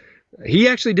ones. He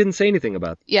actually didn't say anything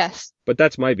about them. Yes. But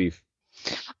that's my beef.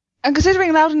 And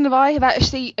considering Loudon and I have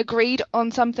actually agreed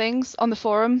on some things on the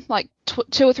forum, like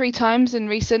 2 or 3 times in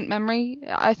recent memory,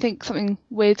 I think something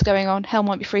weird's going on. Hell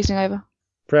might be freezing over.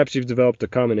 Perhaps you've developed a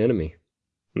common enemy.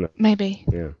 No. Maybe.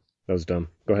 Yeah, that was dumb.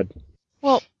 Go ahead.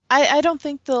 Well, I don't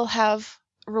think they'll have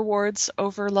rewards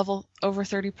over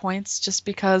 30 points just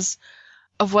because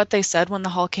of what they said when the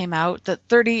Hall came out, that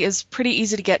 30 is pretty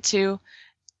easy to get to,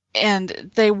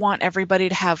 and they want everybody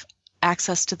to have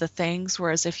access to the things,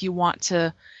 whereas if you want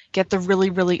to get the really,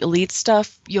 really elite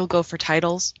stuff, you'll go for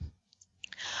titles.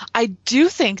 I do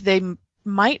think they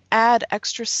might add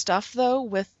extra stuff, though,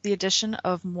 with the addition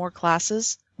of more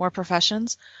classes, more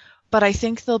professions, but I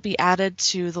think they'll be added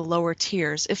to the lower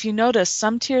tiers. If you notice,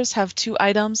 some tiers have 2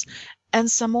 items, and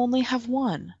some only have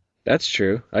 1. That's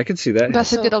true. I can see that.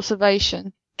 That's a good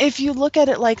observation. If you look at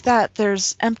it like that,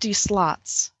 there's empty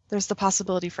slots. There's the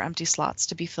possibility for empty slots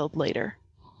to be filled later.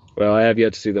 Well, I have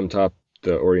yet to see them top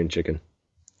the Orient chicken.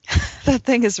 That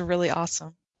thing is really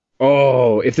awesome.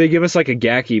 Oh, if they give us like a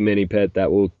Gaki mini pet, that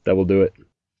will do it.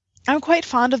 I'm quite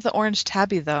fond of the orange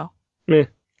tabby, though. Meh,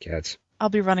 cats. I'll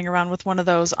be running around with one of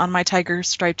those on my tiger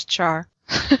striped char.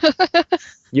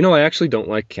 You know, I actually don't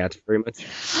like cats very much.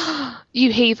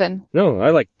 You heathen. No, I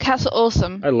like... Cats are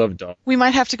awesome. I love dogs. We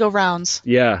might have to go rounds.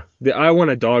 Yeah, I want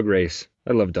a dog race.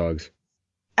 I love dogs.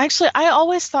 Actually, I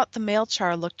always thought the male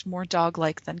char looked more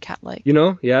dog-like than cat-like. You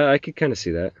know, yeah, I could kind of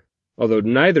see that. Although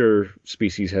neither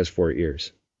species has 4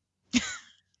 ears.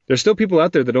 There's still people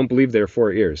out there that don't believe they're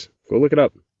 4 ears. Go look it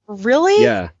up. Really?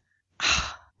 Yeah.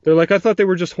 They're like, I thought they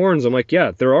were just horns. I'm like,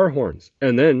 yeah, there are horns.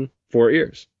 And then 4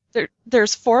 ears.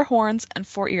 There's 4 horns and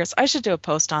 4 ears. I should do a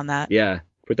post on that. Yeah,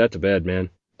 put that to bed, man.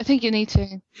 I think you need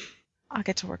to. I'll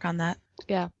get to work on that.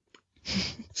 Yeah.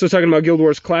 So talking about Guild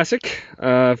Wars Classic.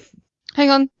 Hang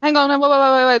on.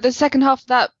 Wait. The second half of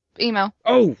that email.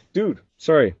 Oh, dude.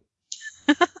 Sorry.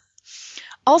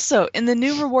 Also, in the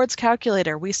new rewards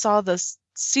calculator, we saw the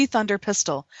Sea Thunder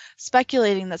pistol,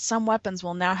 speculating that some weapons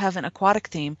will now have an aquatic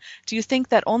theme. Do you think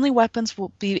that only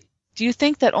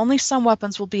some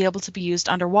weapons will be able to be used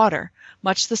underwater,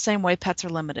 much the same way pets are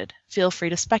limited? Feel free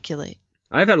to speculate.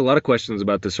 I've had a lot of questions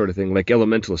about this sort of thing, like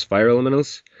elementalists, fire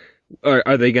elementalists.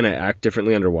 Are they going to act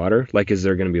differently underwater? Like, is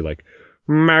there going to be, like,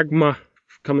 magma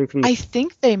coming from the... I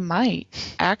think they might,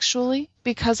 actually,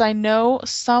 because I know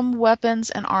some weapons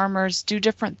and armors do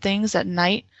different things at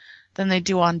night than they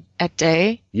do at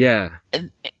day. Yeah.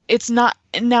 It's not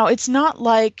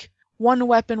like one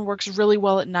weapon works really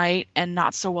well at night and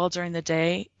not so well during the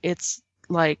day. It's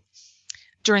like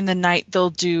during the night they'll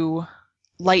do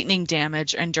lightning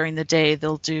damage, and during the day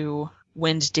they'll do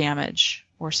wind damage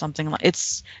or something like.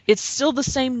 It's still the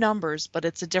same numbers, but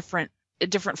it's a different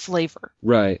flavor.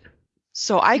 Right.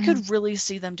 So I could really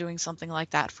see them doing something like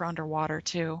that for underwater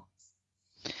too.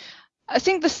 I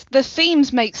think the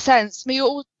themes make sense. We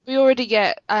already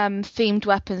get themed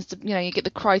weapons. You get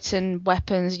the Crichton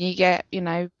weapons, and you get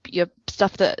your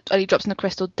stuff that only drops in the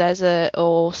Crystal Desert,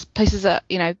 or places that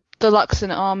deluxe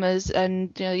and armors,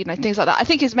 and things like that. I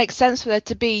think it makes sense for there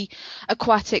to be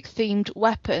aquatic themed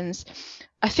weapons.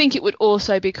 I think it would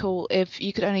also be cool if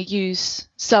you could only use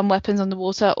some weapons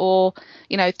underwater, or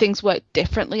things work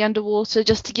differently underwater,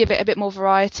 just to give it a bit more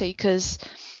variety. Because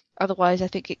otherwise, I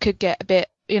think it could get a bit,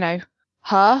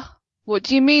 huh? What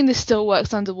do you mean this still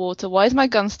works underwater? Why is my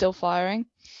gun still firing?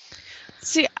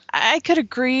 See, I could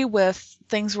agree with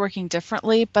things working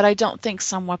differently, but I don't think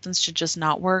some weapons should just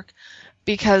not work,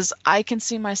 because I can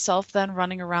see myself then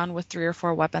running around with 3 or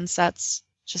 4 weapon sets,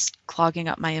 just clogging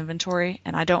up my inventory,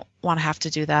 and I don't want to have to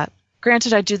do that.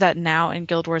 Granted, I do that now in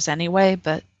Guild Wars anyway,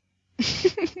 but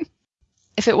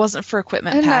if it wasn't for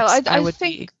equipment packs, I would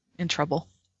be in trouble.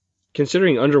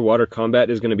 Considering underwater combat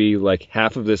is going to be like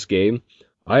half of this game,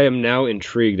 I am now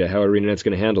intrigued at how ArenaNet's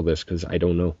going to handle this, because I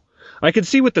don't know. I could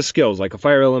see with the skills, like a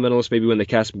Fire Elementalist, maybe when they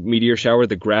cast Meteor Shower,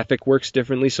 the graphic works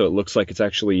differently, so it looks like it's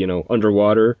actually,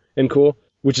 underwater and cool,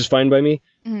 which is fine by me.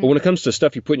 But when it comes to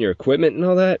stuff you put in your equipment and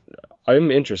all that, I'm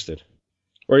interested.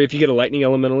 Or if you get a Lightning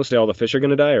Elementalist, all the fish are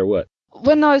going to die, or what?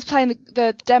 When I was playing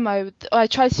the demo, I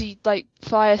tried to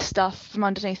fire stuff from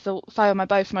underneath fire my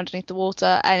bow from underneath the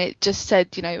water, and it just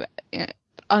said,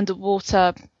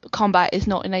 underwater combat is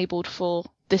not enabled for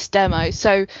this demo.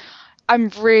 So I'm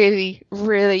really,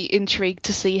 really intrigued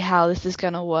to see how this is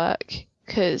going to work,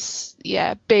 because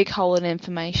big hole in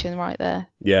information right there.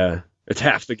 Yeah, it's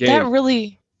half the game.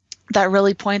 That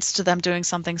really points to them doing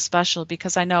something special,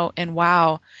 because I know in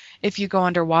WoW, if you go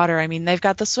underwater, I mean, they've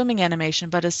got the swimming animation,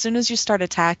 but as soon as you start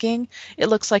attacking, it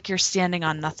looks like you're standing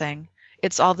on nothing.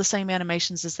 It's all the same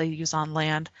animations as they use on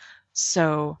land.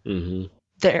 So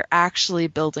they're actually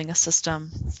building a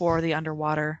system for the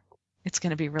underwater. It's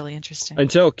going to be really interesting.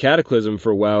 Until Cataclysm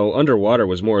for WoW, underwater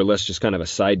was more or less just kind of a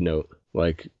side note.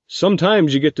 Like,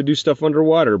 sometimes you get to do stuff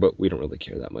underwater, but we don't really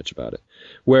care that much about it.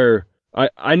 Where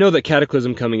I know that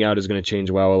Cataclysm coming out is going to change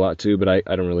WoW a lot too, but I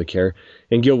don't really care.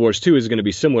 And Guild Wars 2 is going to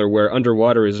be similar, where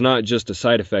underwater is not just a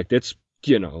side effect. It's,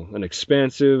 an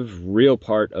expansive, real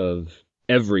part of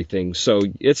everything. So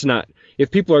it's not,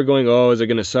 if people are going, oh, is it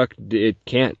going to suck? It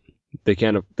can't. They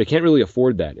can't really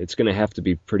afford that. It's going to have to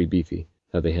be pretty beefy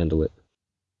how they handle it.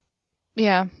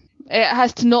 Yeah. It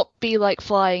has to not be like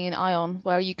flying in Ion,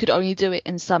 where you could only do it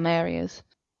in some areas.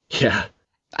 Yeah.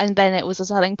 And then it was a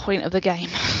selling point of the game.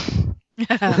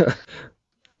 Yeah,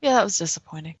 that was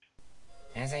disappointing.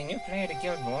 As a new player to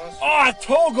Guild Wars... Oh,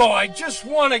 Togo, I just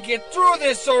want to get through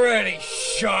this already.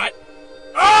 Shut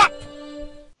up!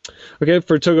 Okay,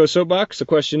 for Togo Soapbox, the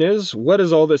question is, what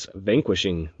does all this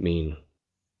vanquishing mean?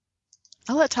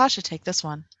 I'll let Tasha take this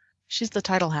one. She's the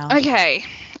title hound. Okay.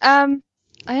 I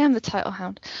am the title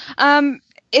hound.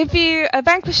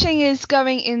 Vanquishing is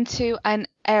going into an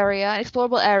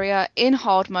explorable area in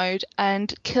hard mode,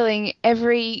 and killing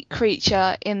every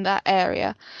creature in that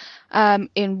area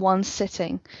in one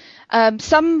sitting.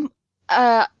 Some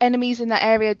enemies in that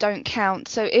area don't count,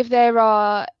 so if there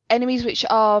are enemies which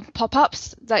are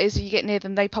pop-ups, that is, you get near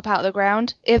them, they pop out of the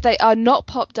ground. If they are not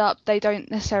popped up, they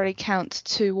don't necessarily count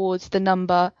towards the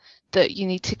number that you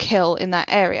need to kill in that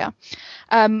area.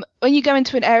 When you go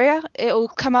into an area, it will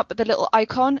come up with a little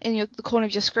icon in the corner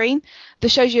of your screen that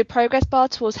shows you a progress bar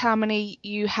towards how many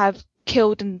you have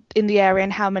killed in the area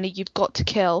and how many you've got to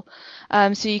kill,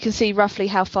 so you can see roughly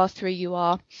how far through you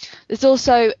are. There's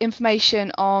also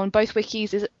information on both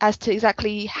wikis as to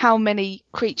exactly how many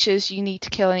creatures you need to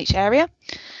kill in each area,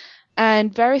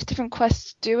 and various different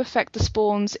quests do affect the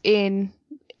spawns in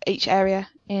each area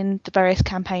in the various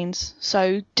campaigns,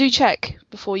 so do check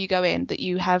before you go in that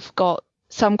you have got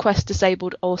some quests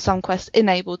disabled or some quests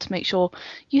enabled to make sure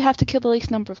you have to kill the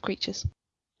least number of creatures.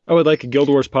 I would like a Guild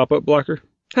Wars pop-up blocker.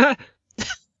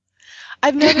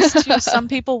 I've noticed too, some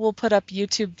people will put up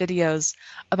YouTube videos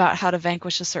about how to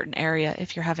vanquish a certain area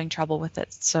if you're having trouble with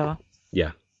it. So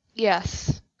yeah.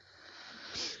 Yes.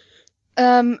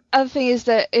 Other thing is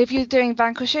that if you're doing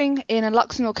vanquishing in a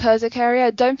Luxon or Kurzik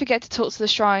area, don't forget to talk to the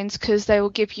shrines, because they will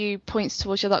give you points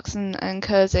towards your Luxon and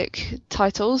Kurzik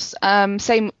titles.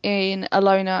 Same in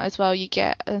Alona as well. You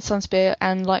get Sunspear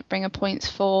and Lightbringer points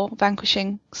for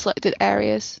vanquishing selected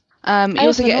areas. You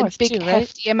also get a big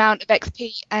hefty amount of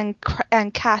XP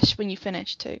and cash when you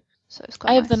finish too. So it's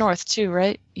quite I have nice. the North too,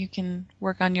 right? You can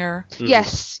work on your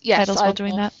yes titles while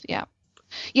doing that.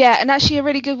 Yeah, and actually a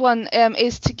really good one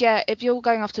is to get, if you're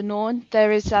going after Norn,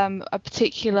 there is a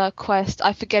particular quest,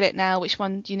 I forget it now which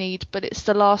one you need, but it's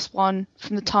the last one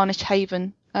from the Tarnished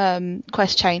Haven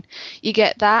quest chain. You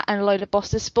get that and a load of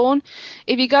bosses spawn.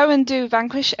 If you go and do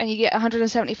Vanquish and you get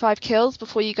 175 kills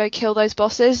before you go kill those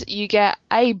bosses, you get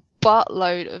a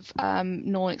buttload of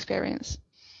Norn experience.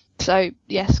 So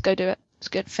yes, go do it. It's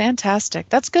good. Fantastic.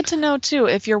 That's good to know too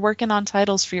if you're working on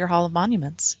titles for your Hall of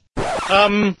Monuments.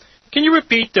 Can you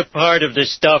repeat the part of the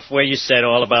stuff where you said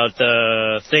all about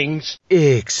the things?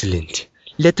 Excellent.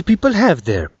 Let the people have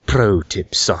their pro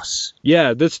tip sauce.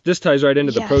 Yeah, this ties right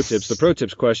into the pro Yes. tips. The pro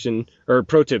tips question, or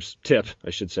pro tips tip, I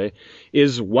should say,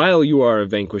 is while you are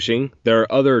vanquishing, there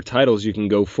are other titles you can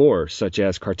go for, such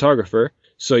as Cartographer.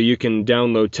 So you can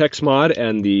download Text Mod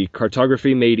and the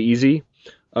Cartography Made Easy.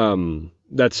 What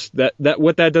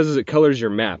that does is it colors your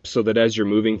map so that as you're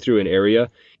moving through an area,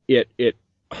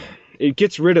 it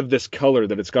gets rid of this color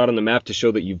that it's got on the map to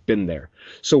show that you've been there.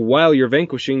 So while you're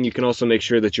vanquishing, you can also make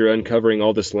sure that you're uncovering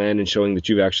all this land and showing that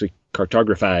you've actually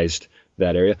cartographized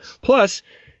that area. Plus,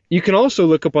 you can also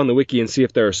look up on the wiki and see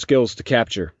if there are skills to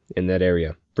capture in that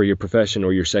area for your profession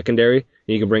or your secondary.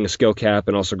 And you can bring a skill cap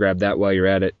and also grab that while you're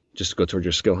at it, just to go towards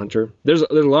your skill hunter. There's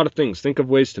a lot of things. Think of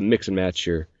ways to mix and match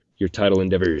your title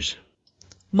endeavors.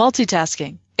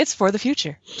 Multitasking. It's for the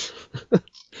future.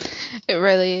 It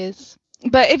really is.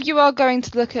 But if you are going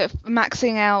to look at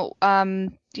maxing out,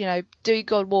 do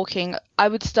God walking, I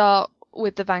would start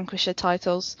with the Vanquisher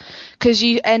titles, because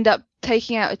you end up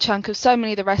taking out a chunk of so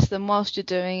many of the rest of them whilst you're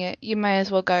doing it. You may as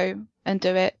well go and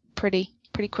do it pretty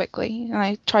quickly. And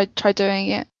I tried doing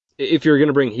it. If you're going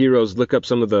to bring heroes, look up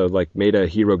some of the meta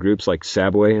hero groups like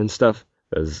Sabway and stuff,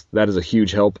 because that is a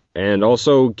huge help. And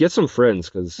also get some friends,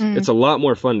 because it's a lot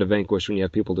more fun to vanquish when you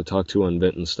have people to talk to on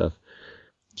Vent and stuff.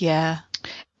 Yeah.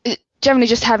 Generally,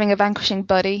 just having a vanquishing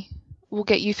buddy will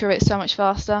get you through it so much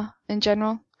faster in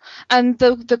general. And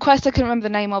the quest I can remember the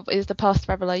name of is the Path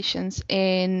to Revelations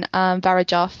in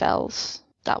Varajar Fells.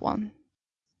 That one.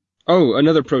 Oh,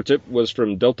 another pro tip was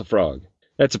from Delta Frog.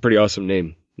 That's a pretty awesome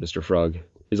name, Mr. Frog.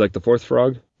 He's like the fourth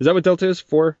frog. Is that what Delta is?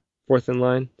 Fourth in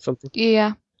line? Something?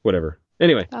 Yeah. Whatever.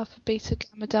 Anyway. Alpha, Beta,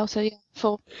 Gamma, Delta, yeah.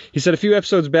 4. He said a few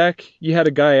episodes back, you had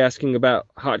a guy asking about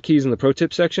hotkeys in the pro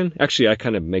tip section. Actually, I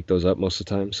kind of make those up most of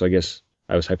the time, so I guess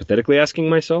I was hypothetically asking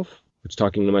myself, which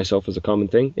talking to myself is a common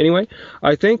thing. Anyway,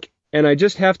 I think, and I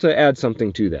just have to add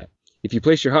something to that. If you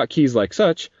place your hotkeys like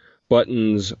such,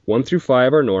 buttons 1 through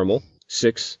 5 are normal, the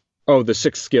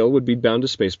 6th skill would be bound to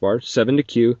spacebar, 7 to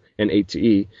Q, and 8 to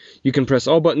E. You can press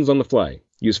all buttons on the fly.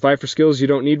 Use 5 for skills you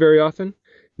don't need very often.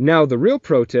 Now, the real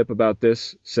pro tip about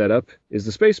this setup is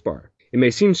the spacebar. It may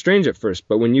seem strange at first,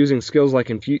 but when using skills like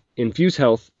infuse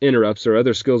health, interrupts, or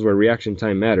other skills where reaction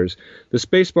time matters, the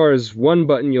spacebar is one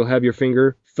button you'll have your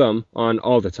thumb on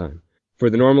all the time. For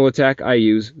the normal attack, I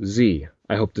use Z.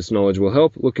 I hope this knowledge will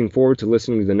help. Looking forward to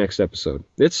listening to the next episode.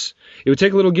 It would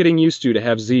take a little getting used to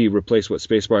have Z replace what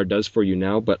spacebar does for you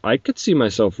now, but I could see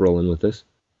myself rolling with this.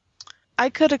 I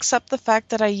could accept the fact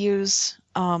that I use...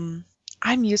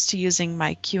 I'm used to using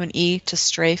my Q and E to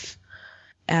strafe,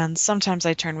 and sometimes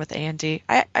I turn with A and D.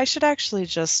 I should actually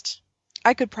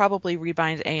I could probably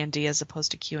rebind A and D as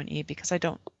opposed to Q and E, because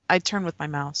I turn with my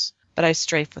mouse, but I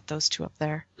strafe with those two up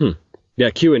there. Yeah,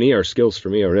 Q and E are skills for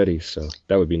me already, so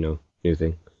that would be no new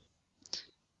thing.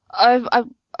 I'm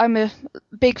a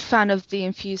big fan of the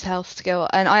infuse health skill,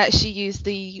 and I actually use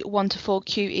the 1 to 4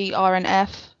 Q, E, R, and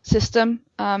F system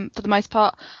for the most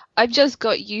part. I've just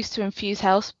got used to infuse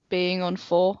health being on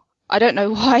 4. I don't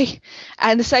know why.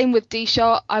 And the same with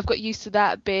D-Shot. I've got used to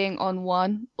that being on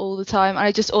 1 all the time, and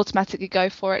I just automatically go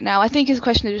for it now. I think it's a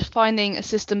question of just finding a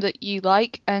system that you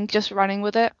like and just running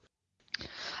with it.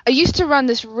 I used to run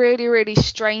this really, really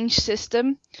strange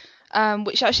system,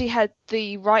 which actually had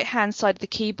the right-hand side of the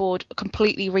keyboard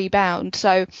completely rebound.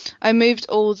 So I moved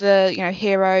all the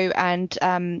hero and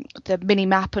the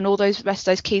mini-map and all those rest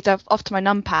of those keys off to my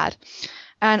numpad.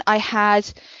 And I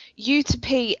had U to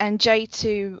P and J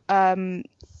to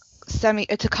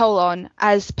to colon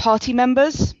as party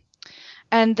members,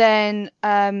 and then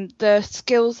the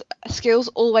skills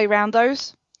all the way around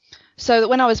those, so that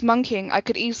when I was monkeying, I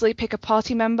could easily pick a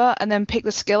party member and then pick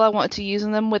the skill I wanted to use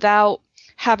on them without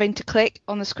having to click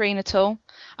on the screen at all.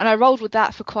 And I rolled with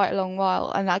that for quite a long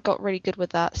while, and I got really good with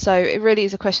that. So it really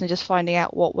is a question of just finding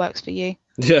out what works for you.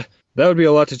 Yeah. That would be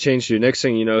a lot to change to. Next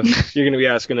thing you know, you're going to be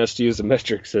asking us to use a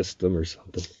metric system or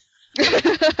something.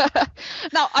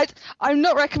 No, I'm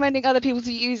not recommending other people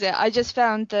to use it. I just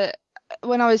found that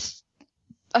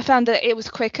it was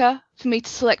quicker for me to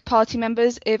select party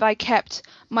members if I kept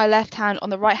my left hand on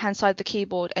the right hand side of the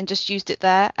keyboard and just used it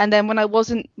there. And then when I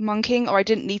wasn't monkeying or I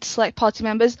didn't need to select party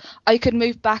members, I could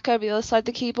move back over the other side of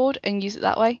the keyboard and use it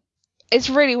that way. It's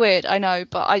really weird, I know,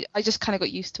 but I just kind of got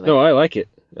used to it. No, I like it.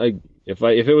 If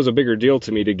it was a bigger deal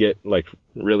to me to get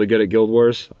really good at Guild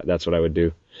Wars, that's what I would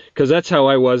do. Because that's how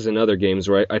I was in other games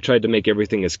where I tried to make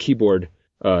everything as keyboard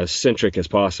centric as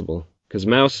possible. Because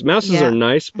mouses are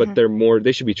nice, but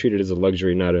they should be treated as a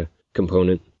luxury, not a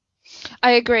component.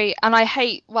 I agree, and I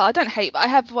don't hate, but I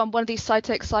have one of these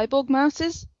Cytec Cyborg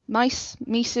mouses,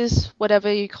 mices,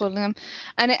 whatever you call them,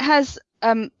 and it has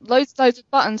loads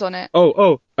of buttons on it.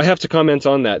 Oh, I have to comment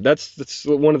on that. That's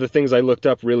one of the things I looked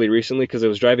up really recently because it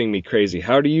was driving me crazy.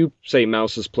 How do you say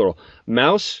mouse is plural?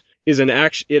 Mouse is it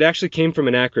actually came from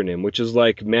an acronym, which is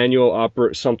like manual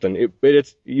something.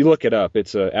 It's you look it up.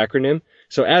 It's an acronym.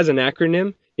 So as an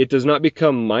acronym, it does not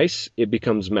become mice. It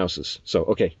becomes mouses. So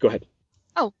okay, go ahead.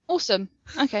 Oh, awesome.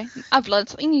 Okay, I've learned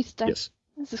something new today. Yes.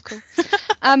 This is cool.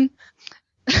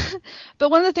 But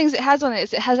one of the things it has on it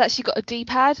is it has actually got a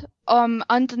D-pad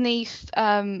underneath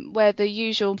where the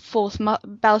usual fourth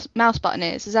mouse button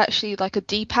is actually like a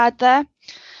D-pad there.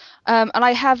 And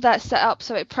I have that set up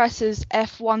so it presses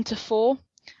F1 to 4,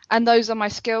 and those are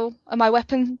my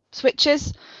weapon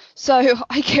switches. So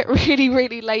I get really,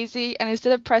 really lazy, and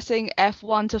instead of pressing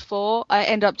F1 to 4, I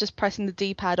end up just pressing the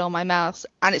D-pad on my mouse,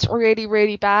 and it's really,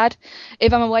 really bad.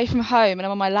 If I'm away from home and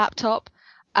I'm on my laptop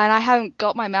and I haven't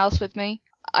got my mouse with me,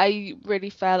 I really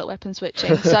fail at weapon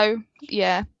switching. So,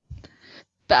 yeah,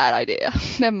 bad idea.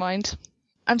 Never mind.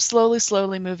 I'm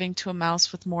slowly moving to a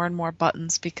mouse with more and more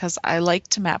buttons because I like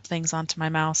to map things onto my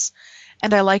mouse.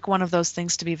 And I like one of those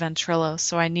things to be Ventrilo,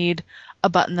 so I need a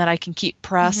button that I can keep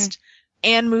pressed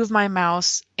and move my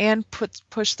mouse and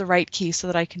push the right key so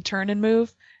that I can turn and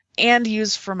move and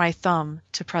use for my thumb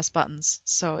to press buttons.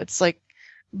 So it's like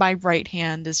my right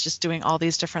hand is just doing all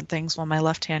these different things while my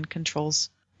left hand controls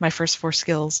my first 4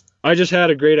 skills. I just had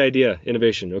a great idea.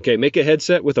 Innovation. Okay, make a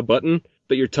headset with a button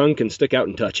that your tongue can stick out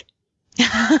and touch.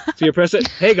 So you press it.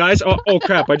 Hey guys. Oh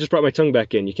crap! I just brought my tongue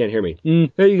back in. You can't hear me.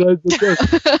 Hey guys.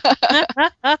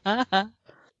 I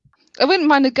wouldn't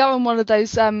mind going one of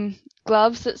those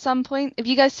gloves at some point. Have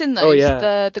you guys seen those? Oh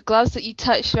yeah. The gloves that you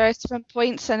touch various different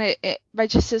points and it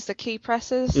registers the key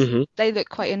presses. Mm-hmm. They look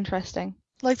quite interesting.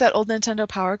 Like that old Nintendo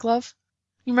Power Glove.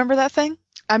 You remember that thing?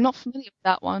 I'm not familiar with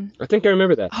that one. I think I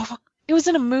remember that. Oh, it was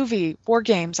in a movie. War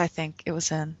Games, I think it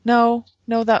was in. No,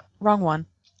 that wrong one.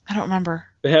 I don't remember.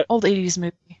 Old 80s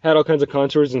movie. Had all kinds of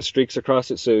contours and streaks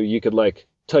across it so you could like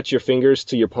touch your fingers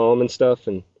to your palm and stuff.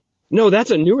 And no,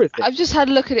 that's a newer thing. I've just had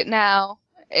a look at it now.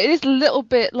 It is a little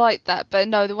bit like that, but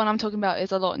no, the one I'm talking about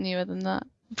is a lot newer than that.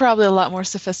 Probably a lot more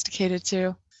sophisticated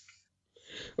too.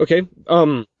 Okay.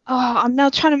 Oh, I'm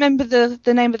now trying to remember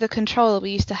the name of the controller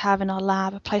we used to have in our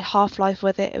lab. I played Half-Life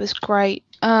with it. It was great.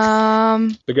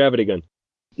 The gravity gun.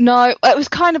 No, it was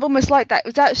kind of almost like that. It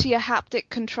was actually a haptic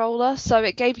controller, so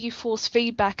it gave you force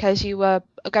feedback as you were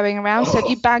going around. So if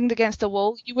you banged against a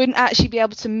wall, you wouldn't actually be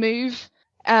able to move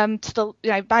to the,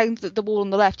 bang the wall on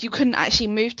the left. You couldn't actually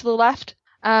move to the left.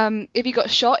 If you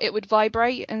got shot, it would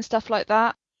vibrate and stuff like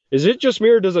that. Is it just me,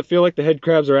 or does it feel like the head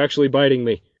crabs are actually biting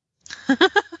me?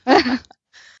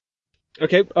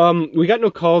 Okay, we got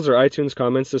no calls or iTunes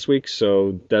comments this week,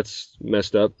 so that's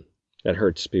messed up. That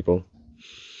hurts people.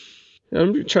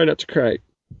 I'm trying not to cry.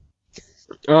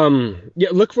 Yeah,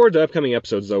 look forward to upcoming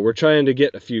episodes, though. We're trying to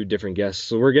get a few different guests,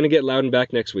 so we're going to get Loudon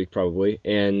back next week, probably,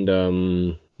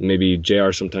 and maybe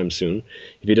JR sometime soon,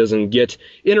 if he doesn't get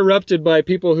interrupted by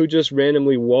people who just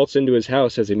randomly waltz into his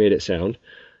house, as he made it sound.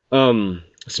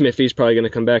 Smithy's probably going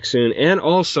to come back soon, and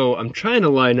also, I'm trying to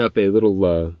line up a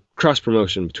little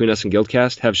cross-promotion between us and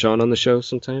Guildcast. Have Sean on the show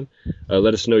sometime.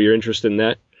 Let us know you're interested in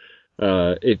that.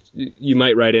 If you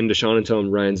might write into Sean and tell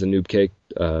him Ryan's a noob cake,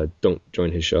 don't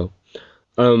join his show.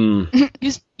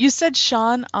 You said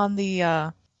Sean on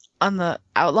the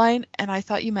outline, and I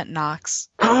thought you meant Knox.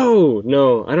 Oh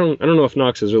no, I don't know if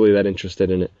Knox is really that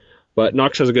interested in it, but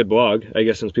Knox has a good blog. I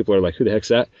guess since people are like, who the heck's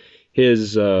that?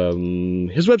 His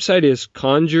website is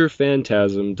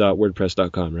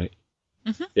conjurephantasm.wordpress.com, right?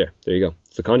 Mm-hmm. Yeah, there you go.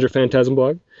 It's the Conjure Phantasm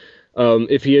blog.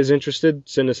 If he is interested,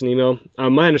 send us an email.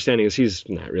 My understanding is he's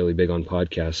not really big on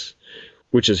podcasts,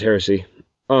 which is heresy.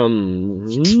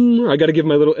 I got to give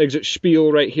my little exit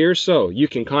spiel right here. So you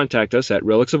can contact us at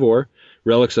Relics of Orr,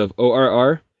 Relics of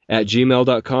ORR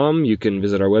 @gmail.com. You can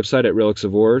visit our website at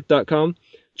relicsofOrr.com.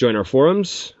 Join our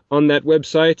forums on that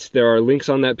website. There are links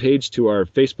on that page to our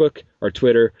Facebook, our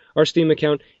Twitter, our Steam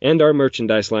account, and our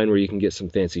merchandise line where you can get some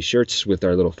fancy shirts with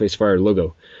our little Facefire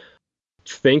logo.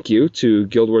 Thank you to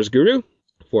Guild Wars Guru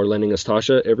for lending us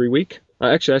Tasha every week.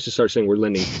 Actually, I should start saying we're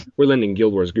lending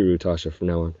Guild Wars Guru Tasha from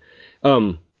now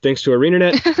on. Thanks to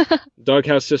ArenaNet,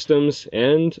 Doghouse Systems,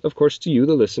 and of course to you,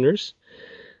 the listeners.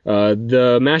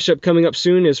 The mashup coming up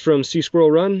soon is from Sea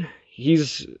Squirrel Run.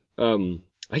 He's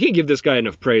I can't give this guy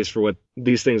enough praise for what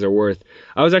these things are worth.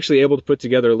 I was actually able to put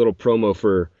together a little promo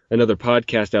for another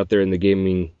podcast out there in the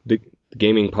gaming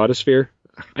podosphere.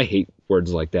 I hate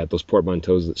words like that, those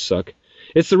portmanteaus that suck.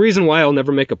 It's the reason why I'll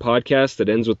never make a podcast that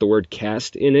ends with the word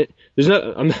cast in it.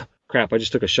 Crap, I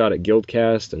just took a shot at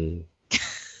Guildcast, and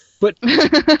But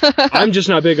I'm just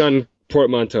not big on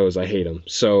portmanteaus. I hate them.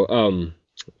 So,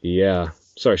 yeah.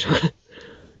 Sorry, Sean.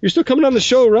 You're still coming on the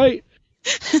show, right?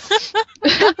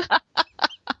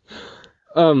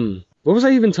 What was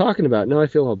I even talking about? Now I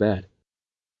feel all bad.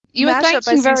 You were Mashup by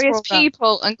thanking various C-Scroll Run.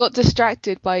 people and got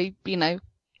distracted by, Being an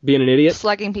idiot?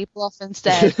 slagging people off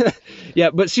instead.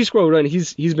 Yeah, but C-Scroll Run,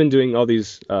 he's been doing all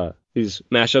these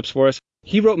mashups for us.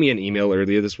 He wrote me an email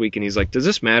earlier this week, and he's like, does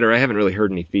this matter? I haven't really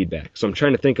heard any feedback. So I'm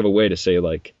trying to think of a way to say,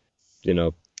 like,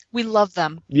 We love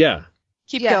them. yeah.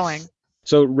 Keep Yes. going.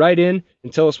 So write in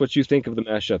and tell us what you think of the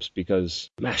mashups, because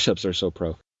mashups are so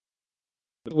pro.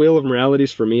 The Wheel of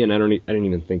Morality's for me, and I didn't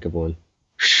even think of one.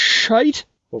 Shite!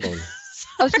 Hold on.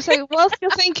 I was going to say, whilst you're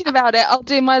thinking about it, I'll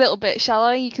do my little bit, shall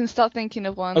I? You can start thinking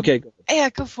of one. Okay, go. Yeah,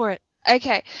 go for it.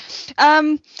 Okay.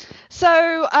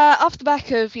 So off the back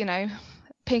of,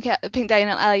 Pink Day and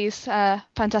Ellie's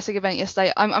fantastic event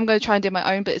yesterday, I'm going to try and do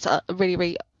my own, but it's a really,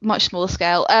 really much smaller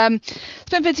scale.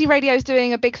 Spinfinity Radio is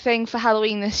doing a big thing for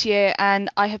Halloween this year, and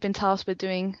I have been tasked with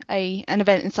doing an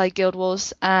event inside Guild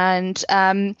Wars, and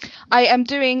I am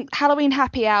doing Halloween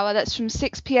Happy Hour. That's from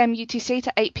 6 p.m. UTC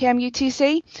to 8 p.m.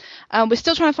 UTC. We're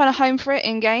still trying to find a home for it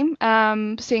in-game,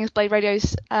 seeing as Blade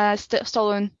Radio's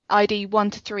stolen ID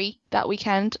 1 to 3 that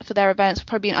weekend for their events. Will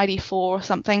probably be an ID 4 or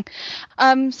something.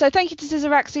 So thank you to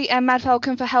Scissoraxi and Mad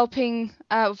Falcon for helping,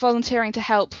 volunteering to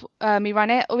help me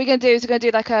run it. What we're going to do is we're going to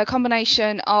do like a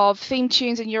combination of theme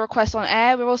tunes and your requests on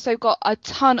air. We've also got a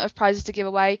ton of prizes to give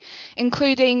away,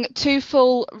 including 2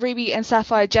 full Ruby and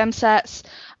Sapphire gem sets,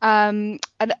 an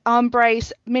arm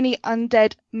brace, mini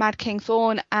undead Mad King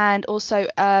Thorn, and also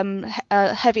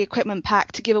a heavy equipment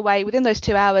pack to give away within those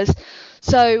 2 hours.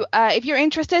 So if you're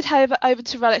interested, head over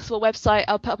to Relics' website.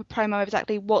 I'll put up a promo of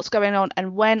exactly what's going on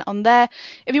and when on there.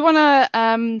 If you want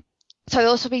to, so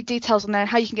there'll also be details on there,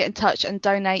 how you can get in touch and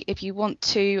donate if you want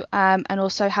to, and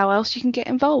also how else you can get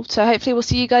involved. So hopefully we'll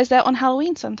see you guys there on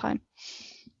Halloween sometime.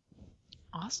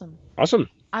 Awesome.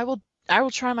 I will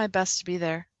try my best to be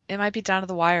there. It might be down to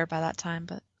the wire by that time,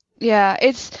 but Yeah,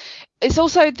 it's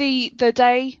also the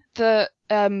day that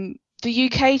the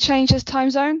UK changes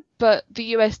time zone, but the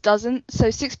US doesn't.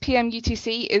 So 6 p.m.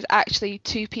 UTC is actually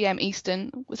 2 p.m. Eastern.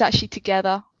 It was actually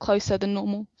together, closer than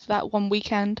normal for that one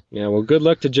weekend. Yeah, well, good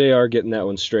luck to JR getting that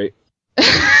one straight.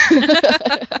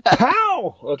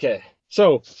 How? Okay.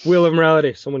 So, Wheel of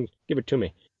Morality. Someone give it to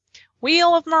me.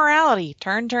 Wheel of Morality.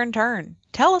 Turn, turn, turn.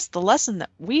 Tell us the lesson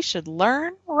that we should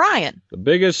learn, Ryan. The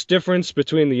biggest difference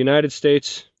between the United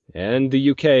States and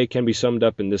the UK can be summed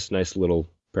up in this nice little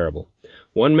parable.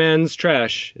 One man's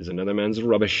trash is another man's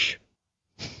rubbish.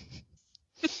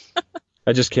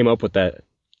 I just came up with that.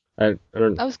 I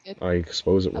don't. That was good. I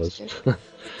suppose it was.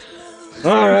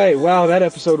 All right. Wow, that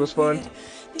episode was fun.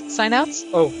 Sign outs?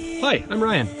 Oh, hi. I'm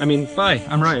Ryan. Bye.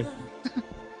 I'm Ryan.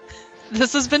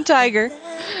 This has been Tiger.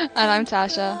 And I'm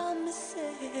Tasha.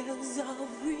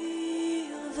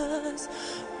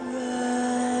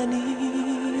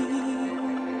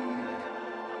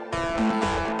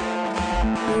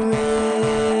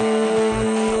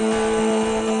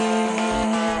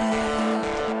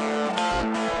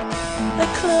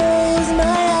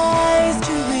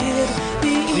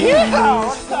 Yeah,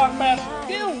 let's talk about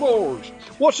Guild Wars.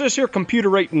 What's this here computer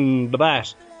rating the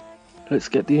best? Let's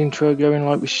get the intro going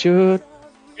like we should.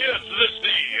 Yes, this is the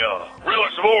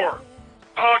Relics of War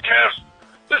podcast.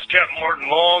 This is Captain Martin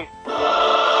Long.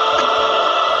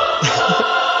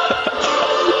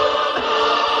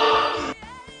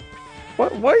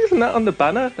 Why isn't that on the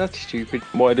banner? That's stupid.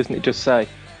 Why doesn't it just say,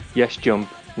 yes, jump,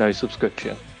 no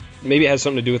subscription? Maybe it has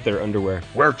something to do with their underwear.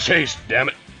 We're chaste, damn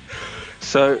it.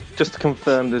 So, just to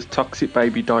confirm, there's toxic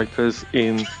baby diapers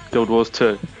in Guild Wars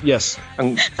 2? Yes.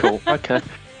 Cool, okay.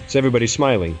 So everybody's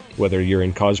smiling, whether you're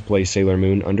in cosplay Sailor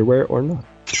Moon underwear or not.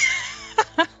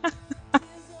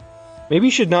 Maybe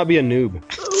you should not be a noob.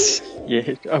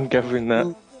 Yeah, I'm gathering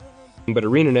that. But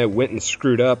ArenaNet went and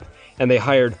screwed up, and they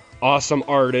hired awesome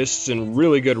artists and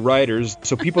really good writers,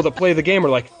 so people that play the game are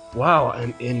like, wow,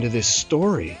 I'm into this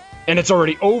story. And it's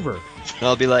already over. And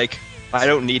I'll be like, I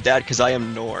don't need that because I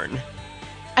am Norn.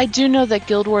 I do know that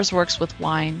Guild Wars works with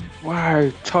wine.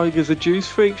 Wow, Tiger's a juice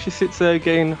freak. She sits there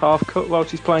getting half cut while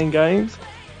she's playing games.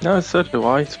 No, so do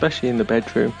I, especially in the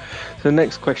bedroom. So the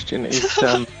next question is...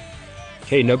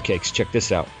 Hey, Nubcakes, check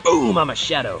this out. Boom, I'm a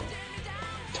shadow.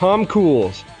 Tom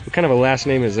Cools. What kind of a last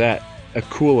name is that? A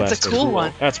cool last name. It's a cool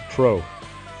one. That's pro.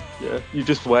 Yeah, you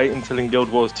just wait until in Guild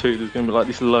Wars 2 there's going to be like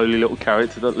this lowly little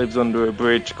character that lives under a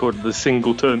bridge called the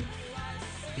Singleton,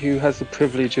 who has the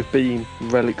privilege of being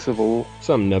Relics of War.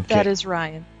 Some Nubcake. That is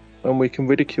Ryan. And we can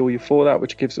ridicule you for that,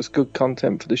 which gives us good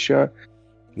content for the show.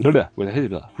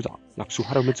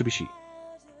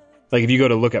 Like, if you go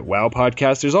to look at WoW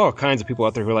podcasts, there's all kinds of people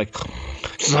out there who are like,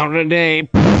 so today,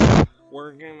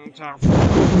 we're gonna talk.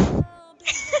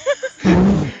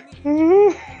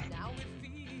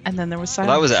 And then there was silence.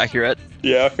 Well, that was accurate.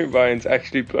 Yeah, I think Ryan's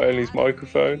actually playing his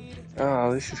microphone.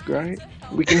 Oh, this is great.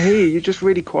 We can hear you. You're just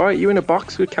really quiet. You're in a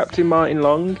box with Captain Martin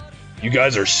Long. You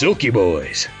guys are silky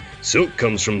boys. Silk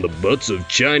comes from the butts of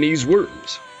Chinese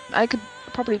worms. I could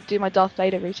probably do my Darth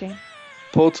Vader routine.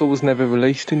 Portal was never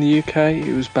released in the UK.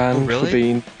 It was banned really? for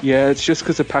being... Yeah, it's just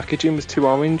because the packaging was too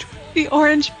orange. The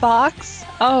orange box?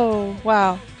 Oh,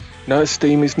 wow. No,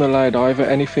 Steam isn't allowed either.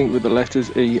 Anything with the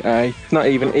letters EA. It's not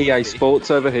even EA Sports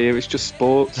over here. It's just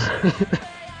sports.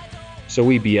 So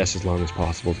we BS as long as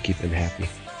possible to keep them happy.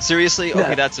 Seriously?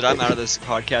 Okay, that's it. I'm out of this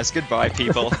podcast. Goodbye,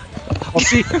 people. I'll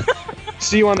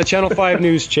see you on the Channel 5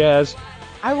 News, Chaz.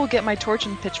 I will get my torch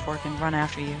and pitchfork and run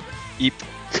after you. Eep.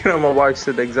 You know, my wife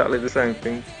said exactly the same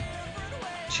thing.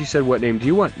 She said, what name do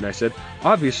you want? And I said,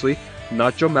 obviously,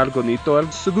 Nacho Malgonito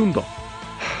el Segundo.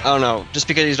 I don't know. Just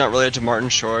because he's not related to Martin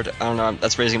Short, I don't know.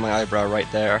 That's raising my eyebrow right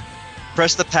there.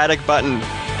 Press the paddock button.